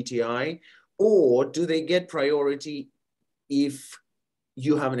for GTI? Or do they get priority if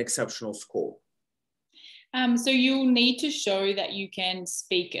you have an exceptional score? So you'll need to show that you can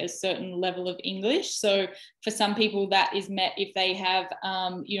speak a certain level of English. So for some people that is met if they have,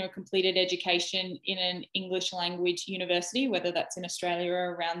 completed education in an English language university, whether that's in Australia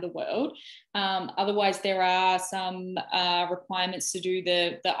or around the world. Otherwise, there are some requirements to do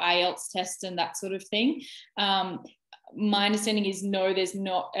the IELTS test and that sort of thing. My understanding is no, there's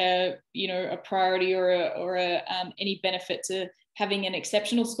not a priority or any benefit to having an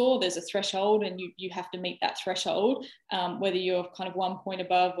exceptional score. There's a threshold and you have to meet that threshold, whether you're kind of 1 point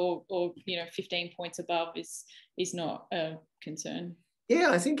above or 15 points above is not a concern.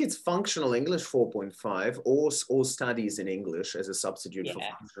 Yeah, I think it's functional English 4.5 or studies in English as a substitute for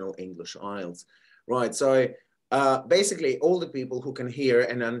functional English IELTS. Right, so basically all the people who can hear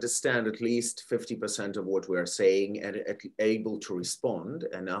and understand at least 50% of what we're saying and able to respond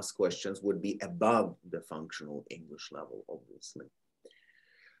and ask questions would be above the functional English level, obviously.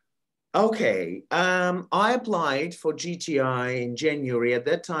 Okay, I applied for GTI in January. At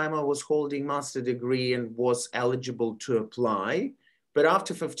that time, I was holding master's degree and was eligible to apply. But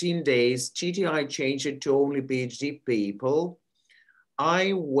after 15 days, GTI changed it to only PhD people.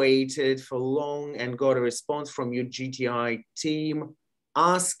 I waited for long and got a response from your GTI team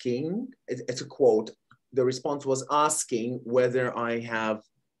asking, it's a quote, the response was asking whether I have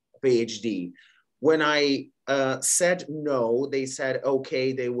a PhD. When I said no, they said,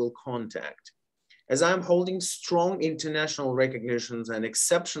 okay, they will contact. As I'm holding strong international recognitions and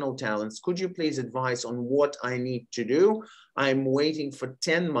exceptional talents, could you please advise on what I need to do? I'm waiting for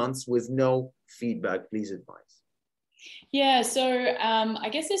 10 months with no feedback. Please advise. Yeah, so I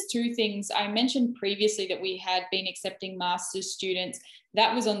guess there's two things. I mentioned previously that we had been accepting master's students.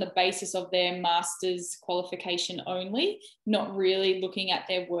 That was on the basis of their master's qualification only, not really looking at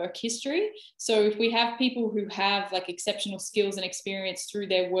their work history. So if we have people who have like exceptional skills and experience through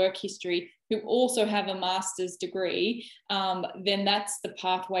their work history, who also have a master's degree, then that's the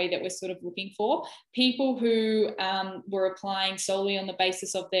pathway that we're sort of looking for. People who were applying solely on the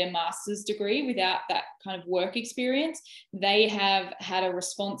basis of their master's degree without that kind of work experience, they have had a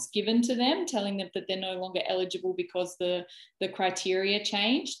response given to them telling them that they're no longer eligible because the criteria they're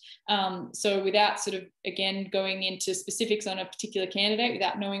changed. So without sort of, again, going into specifics on a particular candidate,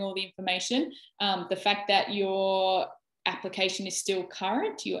 without knowing all the information, the fact that your application is still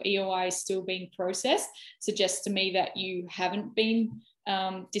current, your EOI is still being processed, suggests to me that you haven't been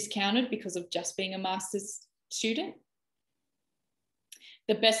discounted because of just being a master's student.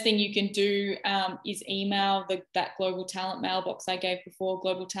 The best thing you can do is email that global talent mailbox I gave before,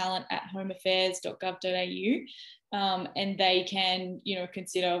 globaltalent@homeaffairs.gov.au, and they can,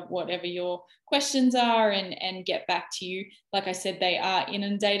 consider whatever your questions are and get back to you. Like I said, they are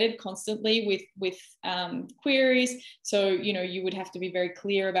inundated constantly with queries. So, you would have to be very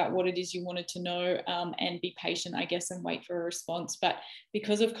clear about what it is you wanted to know, and be patient, I guess, and wait for a response. But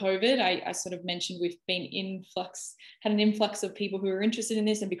because of COVID, I sort of mentioned we've been had an influx of people who are interested in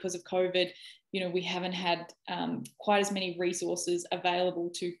this. And because of COVID, we haven't had quite as many resources available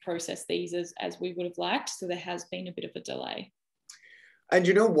to process these as we would have liked. So there has been a bit of a delay. And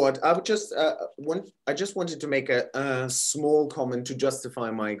you know what? I would just I just wanted to make a small comment to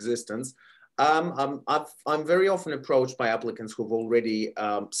justify my existence. I'm very often approached by applicants who've already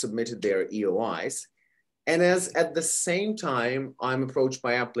submitted their EOIs, and at the same time I'm approached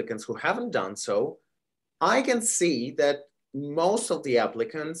by applicants who haven't done so. I can see that most of the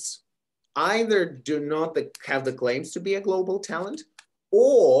applicants either do not have the claims to be a global talent,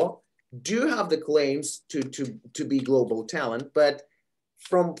 or do have the claims to be global talent, but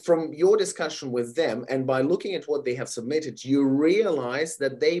from your discussion with them and by looking at what they have submitted, you realize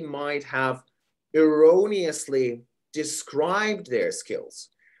that they might have erroneously described their skills.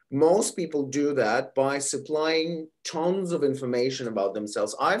 Most people do that by supplying tons of information about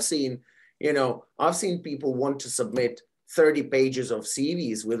themselves. I've seen people want to submit 30 pages of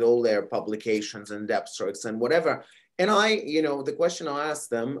CVs with all their publications and abstracts and whatever. And the question I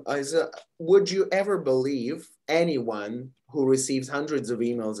asked them is, would you ever believe anyone who receives hundreds of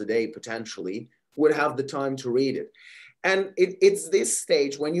emails a day potentially would have the time to read it? And it's this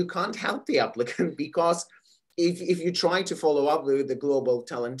stage when you can't help the applicant, because if you try to follow up with the global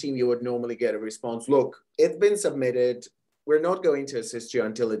talent team, you would normally get a response: look, it's been submitted. We're not going to assist you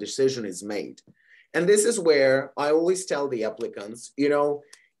until a decision is made. And this is where I always tell the applicants,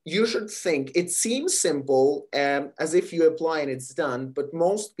 you should think, it seems simple, as if you apply and it's done, but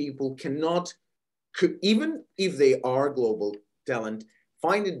most people cannot, even if they are global talent,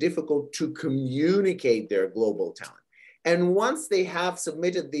 find it difficult to communicate their global talent. And once they have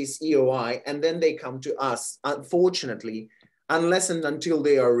submitted this EOI and then they come to us, unfortunately, unless and until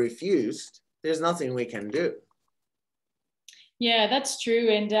they are refused, there's nothing we can do. Yeah, that's true.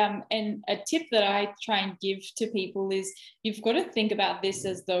 And a tip that I try and give to people is you've got to think about this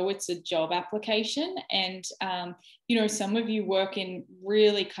as though it's a job application. And, some of you work in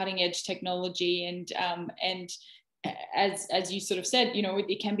really cutting edge technology, and as you sort of said,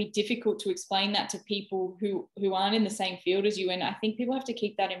 it can be difficult to explain that to people who aren't in the same field as you. And I think people have to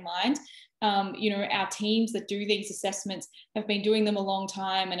keep that in mind. Our teams that do these assessments have been doing them a long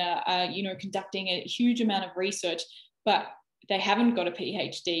time and are conducting a huge amount of research, but they haven't got a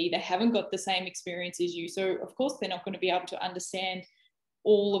PhD, they haven't got the same experience as you. So of course, they're not going to be able to understand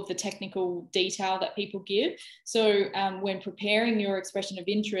all of the technical detail that people give. So when preparing your expression of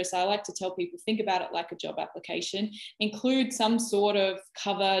interest, I like to tell people, think about it like a job application. Include some sort of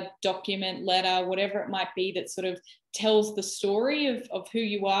cover, document, letter, whatever it might be that sort of tells the story of who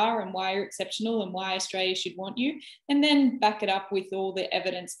you are and why you're exceptional and why Australia should want you. And then back it up with all the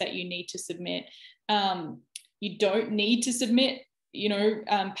evidence that you need to submit. You don't need to submit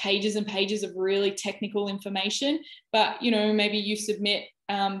pages and pages of really technical information, but maybe you submit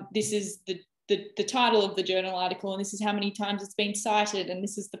this is the title of the journal article, and this is how many times it's been cited, and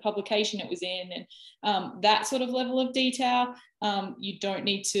this is the publication it was in, and that sort of level of detail. You don't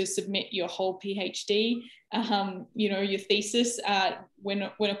need to submit your whole PhD, your thesis. We're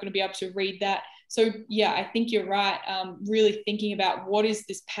not going to be able to read that. So yeah, I think you're right. Really thinking about what is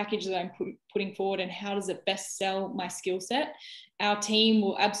this package that I'm putting forward and how does it best sell my skill set. Our team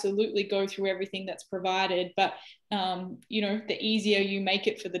will absolutely go through everything that's provided, but the easier you make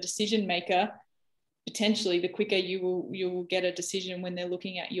it for the decision maker, potentially the quicker you will get a decision when they're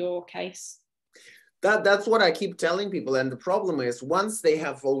looking at your case. That's what I keep telling people. And the problem is, once they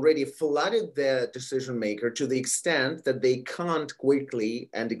have already flooded their decision maker to the extent that they can't quickly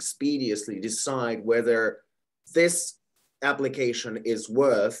and expeditiously decide whether this application is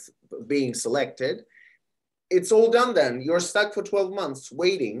worth being selected, it's all done then. You're stuck for 12 months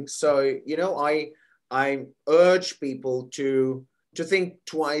waiting. So, I urge people to think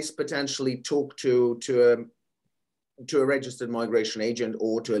twice, potentially talk to to a registered migration agent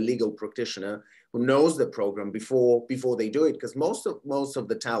or to a legal practitioner who knows the program before they do it, because most of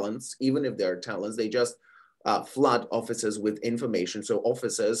the talents, even if they're talents, they just flood officers with information. So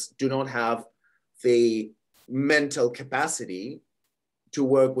officers do not have the mental capacity to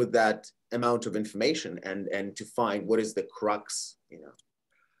work with that amount of information and to find what is the crux, you know.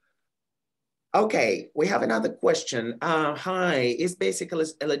 Okay, we have another question. Hi, is basic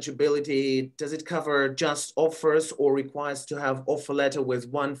eligibility, does it cover just offers or requires to have offer letter with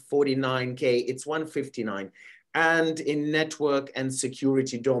 149K? It's 159, and in network and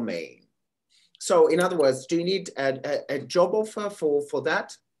security domain. So in other words, do you need a job offer for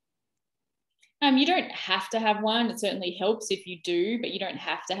that? You don't have to have one. It certainly helps if you do, but you don't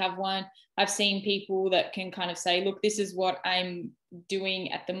have to have one. I've seen people that can kind of say, look, this is what I'm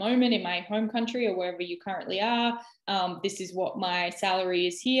doing at the moment in my home country or wherever you currently are. This is what my salary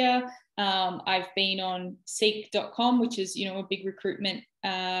is here. I've been on seek.com, which is, you know, a big recruitment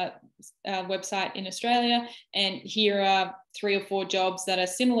website in Australia. And here are 3 or 4 jobs that are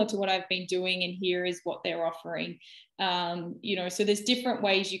similar to what I've been doing. And here is what they're offering. You know, so there's different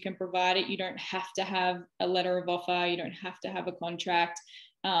ways you can provide it. You don't have to have a letter of offer. You don't have to have a contract,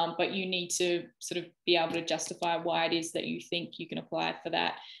 but you need to sort of be able to justify why it is that you think you can apply for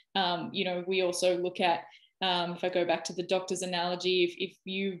that. You know, we also look at, if I go back to the doctor's analogy, if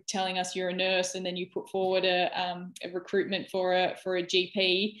you telling us you're a nurse and then you put forward a recruitment for a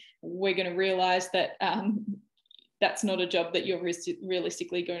GP, we're going to realize that that's not a job that you're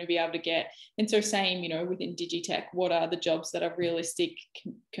realistically going to be able to get. And so same, you know, within DigiTech, what are the jobs that are realistic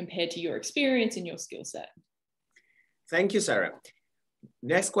compared to your experience and your skill set? Thank you, Sarah.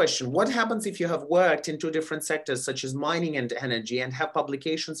 Next question. What happens if you have worked in 2 different sectors, such as mining and energy, and have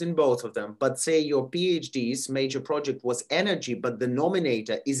publications in both of them, but say your PhD's major project was energy, but the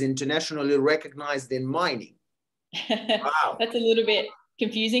nominator is internationally recognized in mining? Wow. That's a little bit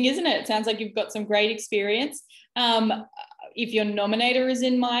confusing, isn't it? It sounds like you've got some great experience. If your nominator is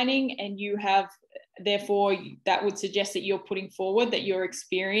in mining and you have, therefore, that would suggest that you're putting forward that your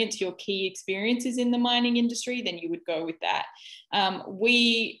experience, your key experience is in the mining industry, then you would go with that.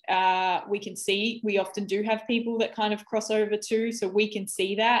 We can see, we often do have people that kind of cross over too, so we can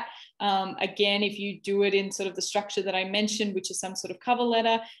see that. Again, if you do it in sort of the structure that I mentioned, which is some sort of cover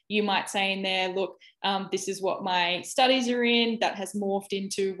letter, you might say in there, look, this is what my studies are in, that has morphed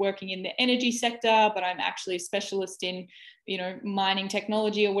into working in the energy sector, but I'm actually a specialist in, you know, mining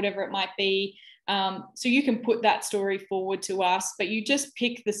technology or whatever it might be. So you can put that story forward to us, but you just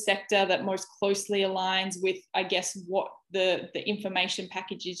pick the sector that most closely aligns with, I guess, what the information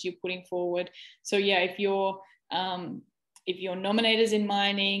packages you're putting forward. So yeah, if your nominator's in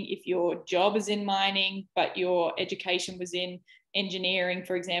mining, if your job is in mining, but your education was in engineering,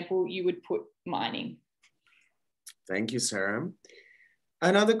 for example, you would put mining. Thank you, Sarah.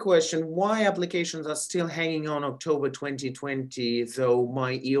 Another question, why applications are still hanging on October 2020, though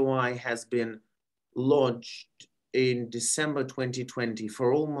my EOI has been lodged in December 2020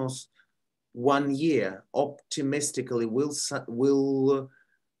 for almost 1 year? Optimistically, will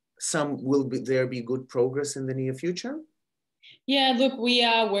there be good progress in the near future? Yeah, look, we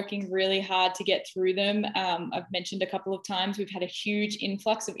are working really hard to get through them. I've mentioned a couple of times we've had a huge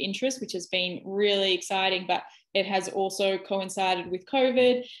influx of interest, which has been really exciting, but it has also coincided with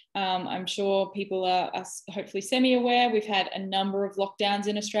COVID. I'm sure people are hopefully semi-aware. We've had a number of lockdowns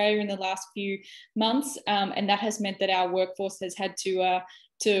in Australia in the last few months, and that has meant that our workforce has had to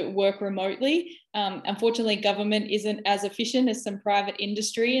work remotely. Unfortunately, government isn't as efficient as some private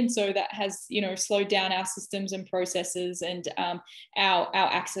industry, and so that has, you know, slowed down our systems and processes and our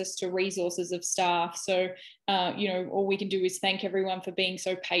access to resources of staff. So, you know, all we can do is thank everyone for being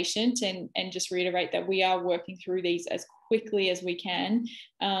so patient and just reiterate that we are working through these as quickly as we can.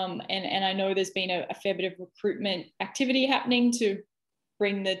 And I know there's been a fair bit of recruitment activity happening to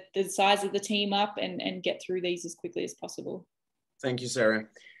bring the size of the team up and get through these as quickly as possible. Thank you, Sarah.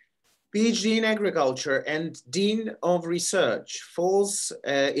 PhD in Agriculture and Dean of Research falls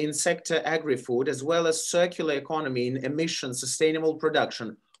in sector Agri-food as well as circular economy in emission sustainable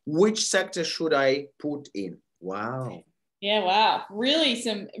production. Which sector should I put in? Wow. Yeah, wow. Really,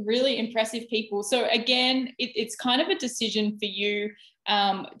 some really impressive people. So again, it's kind of a decision for you.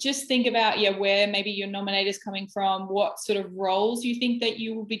 Just think about, yeah, where maybe your nominator's coming from, what sort of roles you think that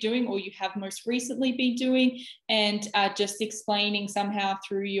you will be doing or you have most recently been doing, and just explaining somehow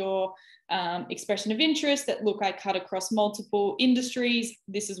through your expression of interest that, look, I cut across multiple industries.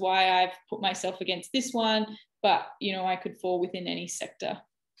 This is why I've put myself against this one, but, you know, I could fall within any sector.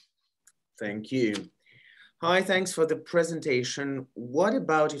 Thank you. Hi, thanks for the presentation. What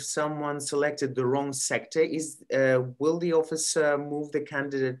about if someone selected the wrong sector? Will the office move the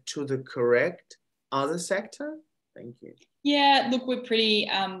candidate to the correct other sector? Thank you. Yeah, look, we're pretty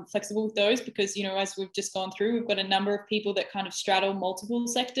flexible with those because, you know, as we've just gone through, we've got a number of people that kind of straddle multiple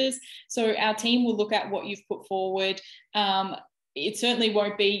sectors. So our team will look at what you've put forward. It certainly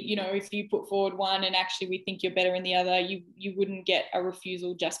won't be, you know, if you put forward one and actually we think you're better in the other, you wouldn't get a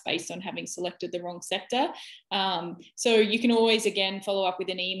refusal just based on having selected the wrong sector. So you can always, again, follow up with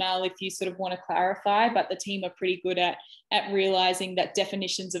an email if you sort of want to clarify, but the team are pretty good at realizing that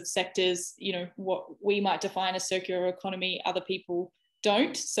definitions of sectors, you know, what we might define as circular economy, other people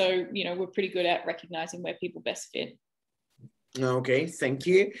don't. So, you know, we're pretty good at recognizing where people best fit. Okay, thank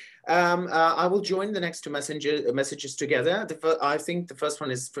you. I will join the next two messages together. I think the first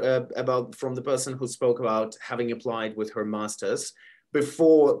one is from the person who spoke about having applied with her master's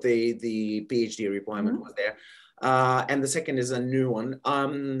before the PhD requirement was there. And the second is a new one,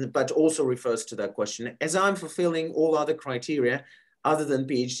 but also refers to that question. As I'm fulfilling all other criteria other than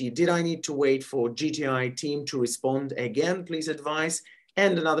PhD, did I need to wait for GTI team to respond again? Please advise.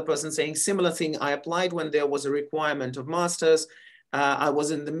 And another person saying similar thing, I applied when there was a requirement of master's. I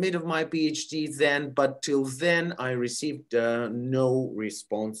was in the mid of my PhD then, but till then I received no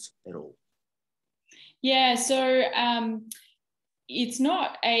response at all. Yeah, so it's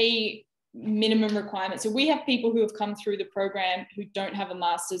not a minimum requirement. So we have people who have come through the program who don't have a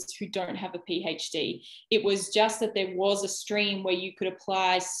master's, who don't have a PhD. It was just that there was a stream where you could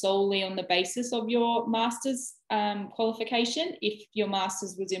apply solely on the basis of your master's qualification if your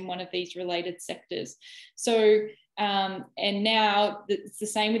master's was in one of these related sectors. So and now it's the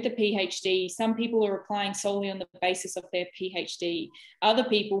same with the PhD. Some people are applying solely on the basis of their PhD. Other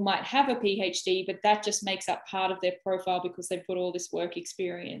people might have a PhD, but that just makes up part of their profile because they've got all this work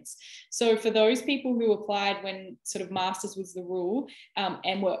experience. So for those people who applied when sort of master's was the rule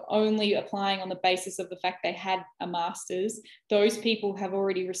and were only applying on the basis of the fact they had a master's, those people have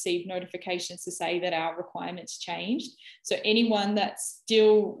already received notifications to say that our requirements changed. So anyone that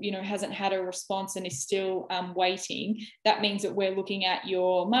still, you know, hasn't had a response and is still waiting, that means that we're looking at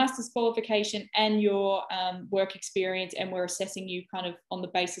your master's qualification and your work experience, and we're assessing you kind of on the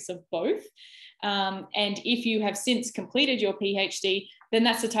basis of both. And if you have since completed your PhD, then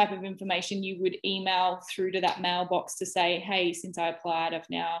that's the type of information you would email through to that mailbox to say, hey, since I applied, I've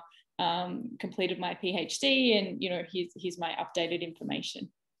now completed my PhD, and, you know, here's my updated information.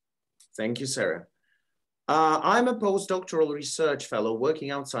 Thank you, Sarah. I'm a postdoctoral research fellow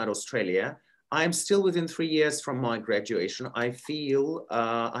working outside Australia. I'm still within 3 years from my graduation. I feel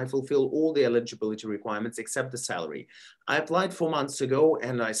I fulfill all the eligibility requirements except the salary. I applied 4 months ago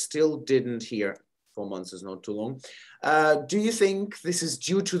and I still didn't hear. 4 months is not too long. Do you think this is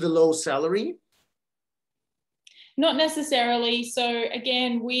due to the low salary? Not necessarily. So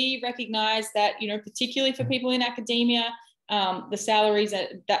again, we recognize that, you know, particularly for people in academia, the salaries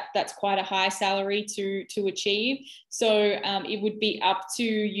that's quite a high salary to achieve. So it would be up to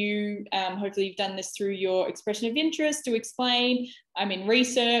you. Hopefully you've done this through your expression of interest to explain, I'm in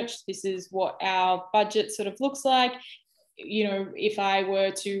research, this is what our budget sort of looks like. You know, if I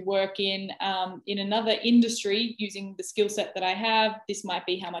were to work in another industry using the skill set that I have, this might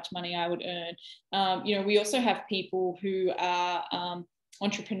be how much money I would earn. You know, we also have people who are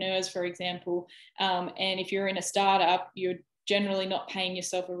entrepreneurs, for example, and if you're in a startup, you're generally not paying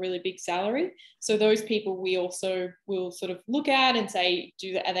yourself a really big salary. So those people we also will sort of look at and say,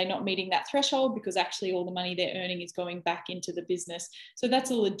 are they not meeting that threshold? Because actually all the money they're earning is going back into the business. So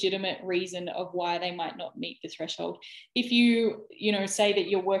that's a legitimate reason of why they might not meet the threshold. If you know, say that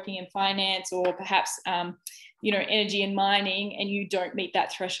you're working in finance or perhaps you know, energy and mining, and you don't meet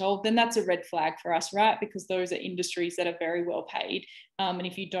that threshold, then that's a red flag for us, right? Because those are industries that are very well paid. And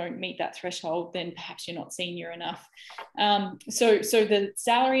if you don't meet that threshold, then perhaps you're not senior enough. So the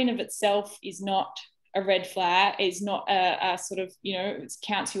salary in of itself is not a red flag, is not a sort of, you know, it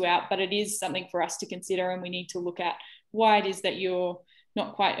counts you out, but it is something for us to consider, and we need to look at why it is that you're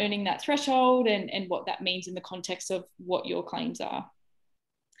not quite earning that threshold and what that means in the context of what your claims are.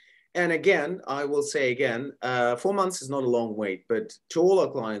 And again, I will say again, 4 months is not a long wait, but to all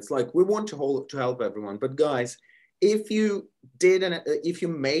our clients, like we want to help everyone. But guys, if you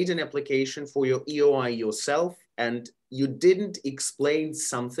made an application for your EOI yourself and you didn't explain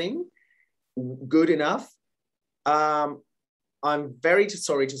something good enough, I'm very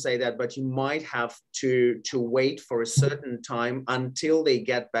sorry to say that, but you might have to wait for a certain time until they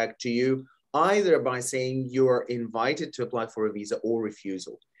get back to you, either by saying you're invited to apply for a visa or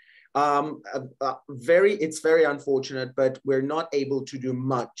refusal. It's very unfortunate, but we're not able to do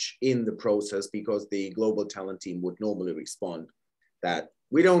much in the process because the global talent team would normally respond that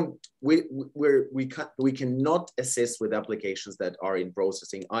we cannot assist with applications that are in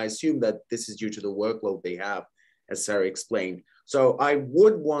processing. I assume that this is due to the workload they have, as Sarah explained. So I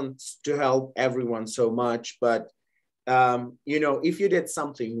would want to help everyone so much, but you know, if you did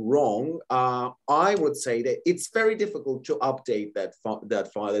something wrong, I would say that it's very difficult to update that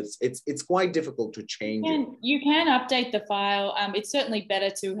file. It's quite difficult to change it. You can update the file. It's certainly better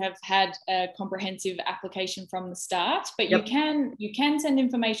to have had a comprehensive application from the start, but you can send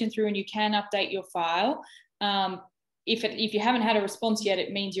information through and you can update your file. If you haven't had a response yet,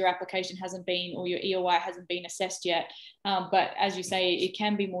 it means your application hasn't been, or your EOI hasn't been assessed yet. But as you say, it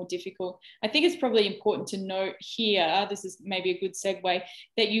can be more difficult. I think it's probably important to note here, this is maybe a good segue,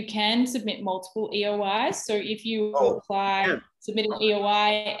 that you can submit multiple EOIs. So if you submit an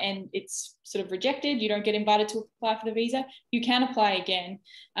EOI and it's sort of rejected, you don't get invited to apply for the visa, you can apply again.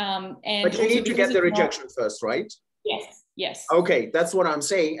 But you need to get the rejection first, right? Yes, yes. Okay, that's what I'm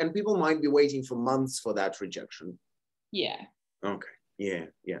saying. And people might be waiting for months for that rejection. Yeah. Okay. Yeah.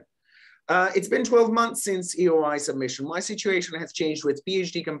 It's been 12 months since EOI submission. My situation has changed with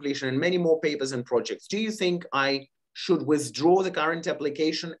PhD completion and many more papers and projects. Do you think I should withdraw the current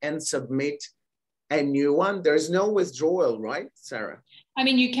application and submit a new one? There's no withdrawal, right, Sarah? I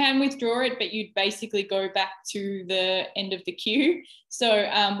mean, you can withdraw it, but you'd basically go back to the end of the queue. So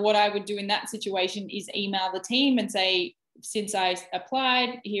what I would do in that situation is email the team and say, since I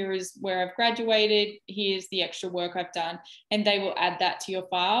applied, here is where I've graduated, here's the extra work I've done, and they will add that to your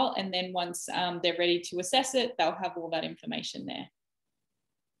file. And then once they're ready to assess it, they'll have all that information there.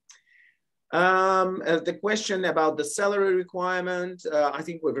 The question about the salary requirement, I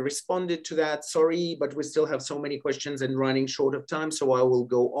think we've responded to that. Sorry, but we still have so many questions and running short of time, so I will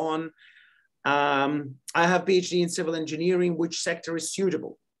go on. I have PhD in civil engineering. Which sector is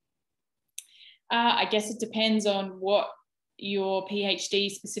suitable? I guess it depends on what your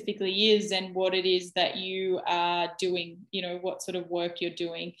PhD specifically is and what it is that you are doing, you know, what sort of work you're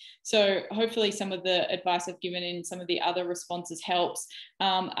doing. So hopefully some of the advice I've given in some of the other responses helps.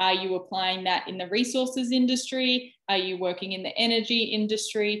 Are you applying that in the resources industry? Are you working in the energy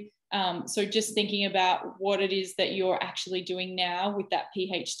industry? So just thinking about what it is that you're actually doing now with that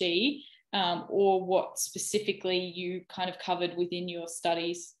PhD, or what specifically you kind of covered within your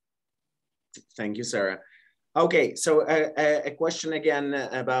studies. Thank you, Sarah. Okay, so a question again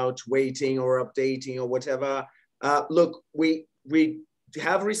about waiting or updating or whatever. Look, we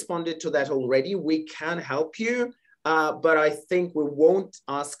have responded to that already. We can help you, but I think we won't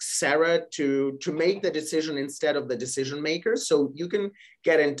ask Sarah to make the decision instead of the decision maker. So you can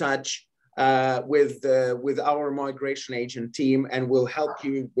get in touch with our migration agent team, and we'll help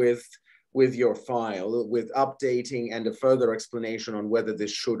you with your file, with updating and a further explanation on whether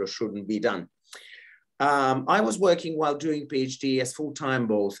this should or shouldn't be done. I was working while doing PhD as full-time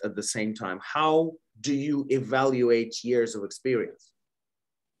both at the same time. How do you evaluate years of experience?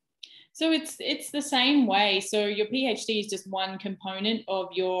 So it's the same way. So your PhD is just one component of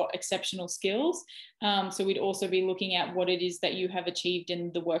your exceptional skills. So we'd also be looking at what it is that you have achieved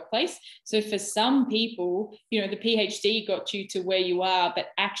in the workplace. So for some people, you know, the PhD got you to where you are, but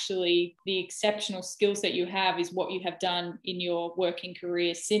actually the exceptional skills that you have is what you have done in your working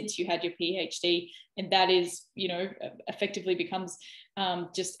career since you had your PhD. And that is, you know, effectively becomes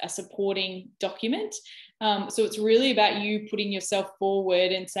just a supporting document. So it's really about you putting yourself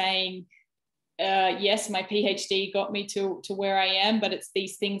forward and saying, yes, my PhD got me to where I am, but it's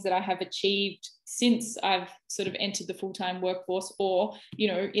these things that I have achieved since I've sort of entered the full-time workforce, or, you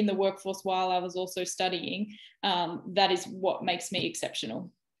know, in the workforce while I was also studying. That is what makes me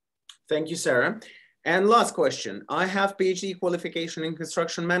exceptional. Thank you, Sarah. And last question. I have PhD qualification in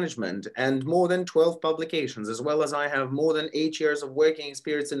construction management and more than 12 publications, as well as I have more than 8 years of working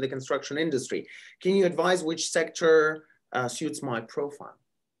experience in the construction industry. Can you advise which sector suits my profile?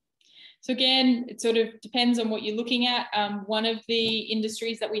 So again, it sort of depends on what you're looking at. One of the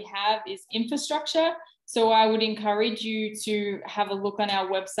industries that we have is infrastructure. So I would encourage you to have a look on our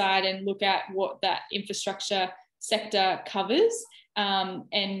website and look at what that infrastructure sector covers,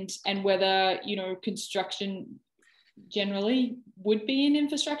 and whether, you know, construction generally would be in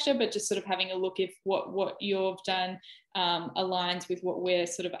infrastructure, but just sort of having a look if what you've done aligns with what we're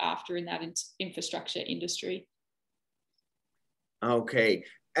sort of after in that infrastructure industry. Okay.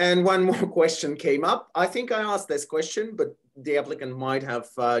 And one more question came up. I think I asked this question, but the applicant might have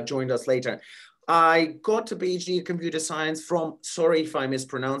joined us later. I got a PhD in computer science from, sorry if I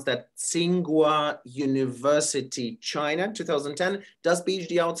mispronounced that, Tsinghua University, China, 2010. Does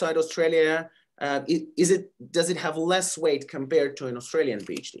PhD outside Australia, does it have less weight compared to an Australian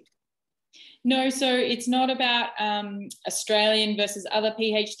PhD? No, so it's not about Australian versus other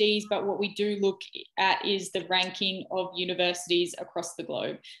PhDs, but what we do look at is the ranking of universities across the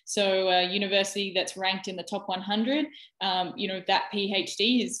globe. So a university that's ranked in the top 100, that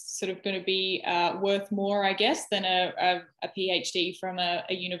PhD is sort of going to be worth more, I guess, than a PhD from a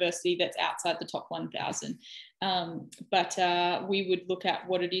university that's outside the top 1,000. But we would look at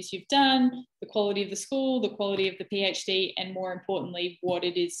what it is you've done, the quality of the school, the quality of the PhD, and more importantly, what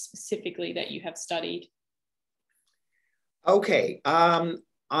it is specifically that you have studied. Okay,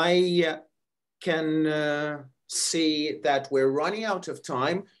 I can see that we're running out of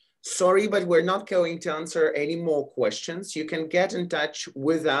time. Sorry, but we're not going to answer any more questions. You can get in touch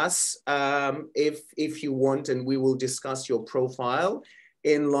with us if you want, and we will discuss your profile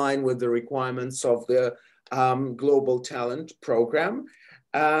in line with the requirements of the Global Talent Program.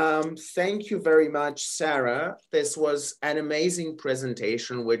 Thank you very much, Sarah. This was an amazing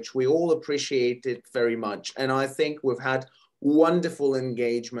presentation, which we all appreciated very much. And I think we've had wonderful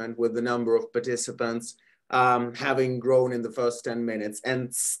engagement with the number of participants, having grown in the first 10 minutes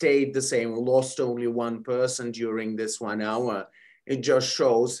and stayed the same. We lost only one person during this 1 hour. It just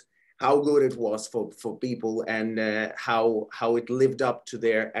shows how good it was for people and how it lived up to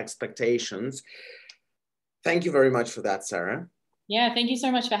their expectations. Thank you very much for that, Sarah. Yeah, thank you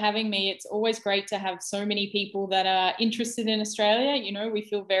so much for having me. It's always great to have so many people that are interested in Australia. You know, we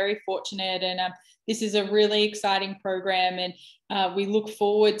feel very fortunate, and this is a really exciting program, and we look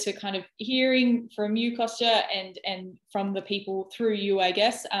forward to kind of hearing from you, Kostya, and from the people through you, I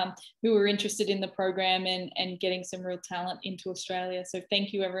guess, who are interested in the program and getting some real talent into Australia. So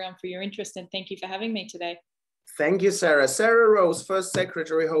thank you, everyone, for your interest, and thank you for having me today. Thank you, Sarah. Sarah Rose, First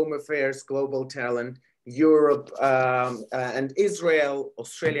Secretary, Home Affairs, Global Talent, Europe and Israel,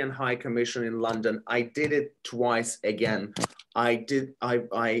 Australian High Commission in London. I did it twice again. I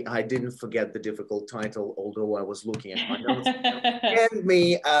didn't forget the difficult title, although I was looking at my notes. And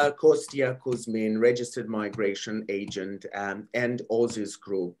me, Kostya Kuzmin, Registered Migration Agent, and Aussies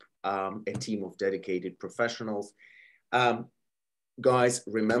Group, a team of dedicated professionals. Guys,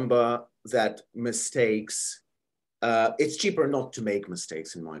 remember that mistakes, it's cheaper not to make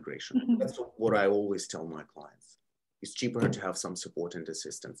mistakes in migration. That's what I always tell my clients. It's cheaper to have some support and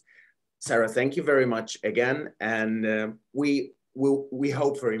assistance. Sarah, thank you very much again. And we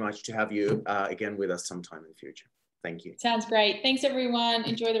hope very much to have you again with us sometime in the future. Thank you. Sounds great. Thanks, everyone.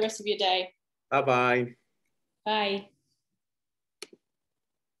 Enjoy the rest of your day. Bye-bye. Bye.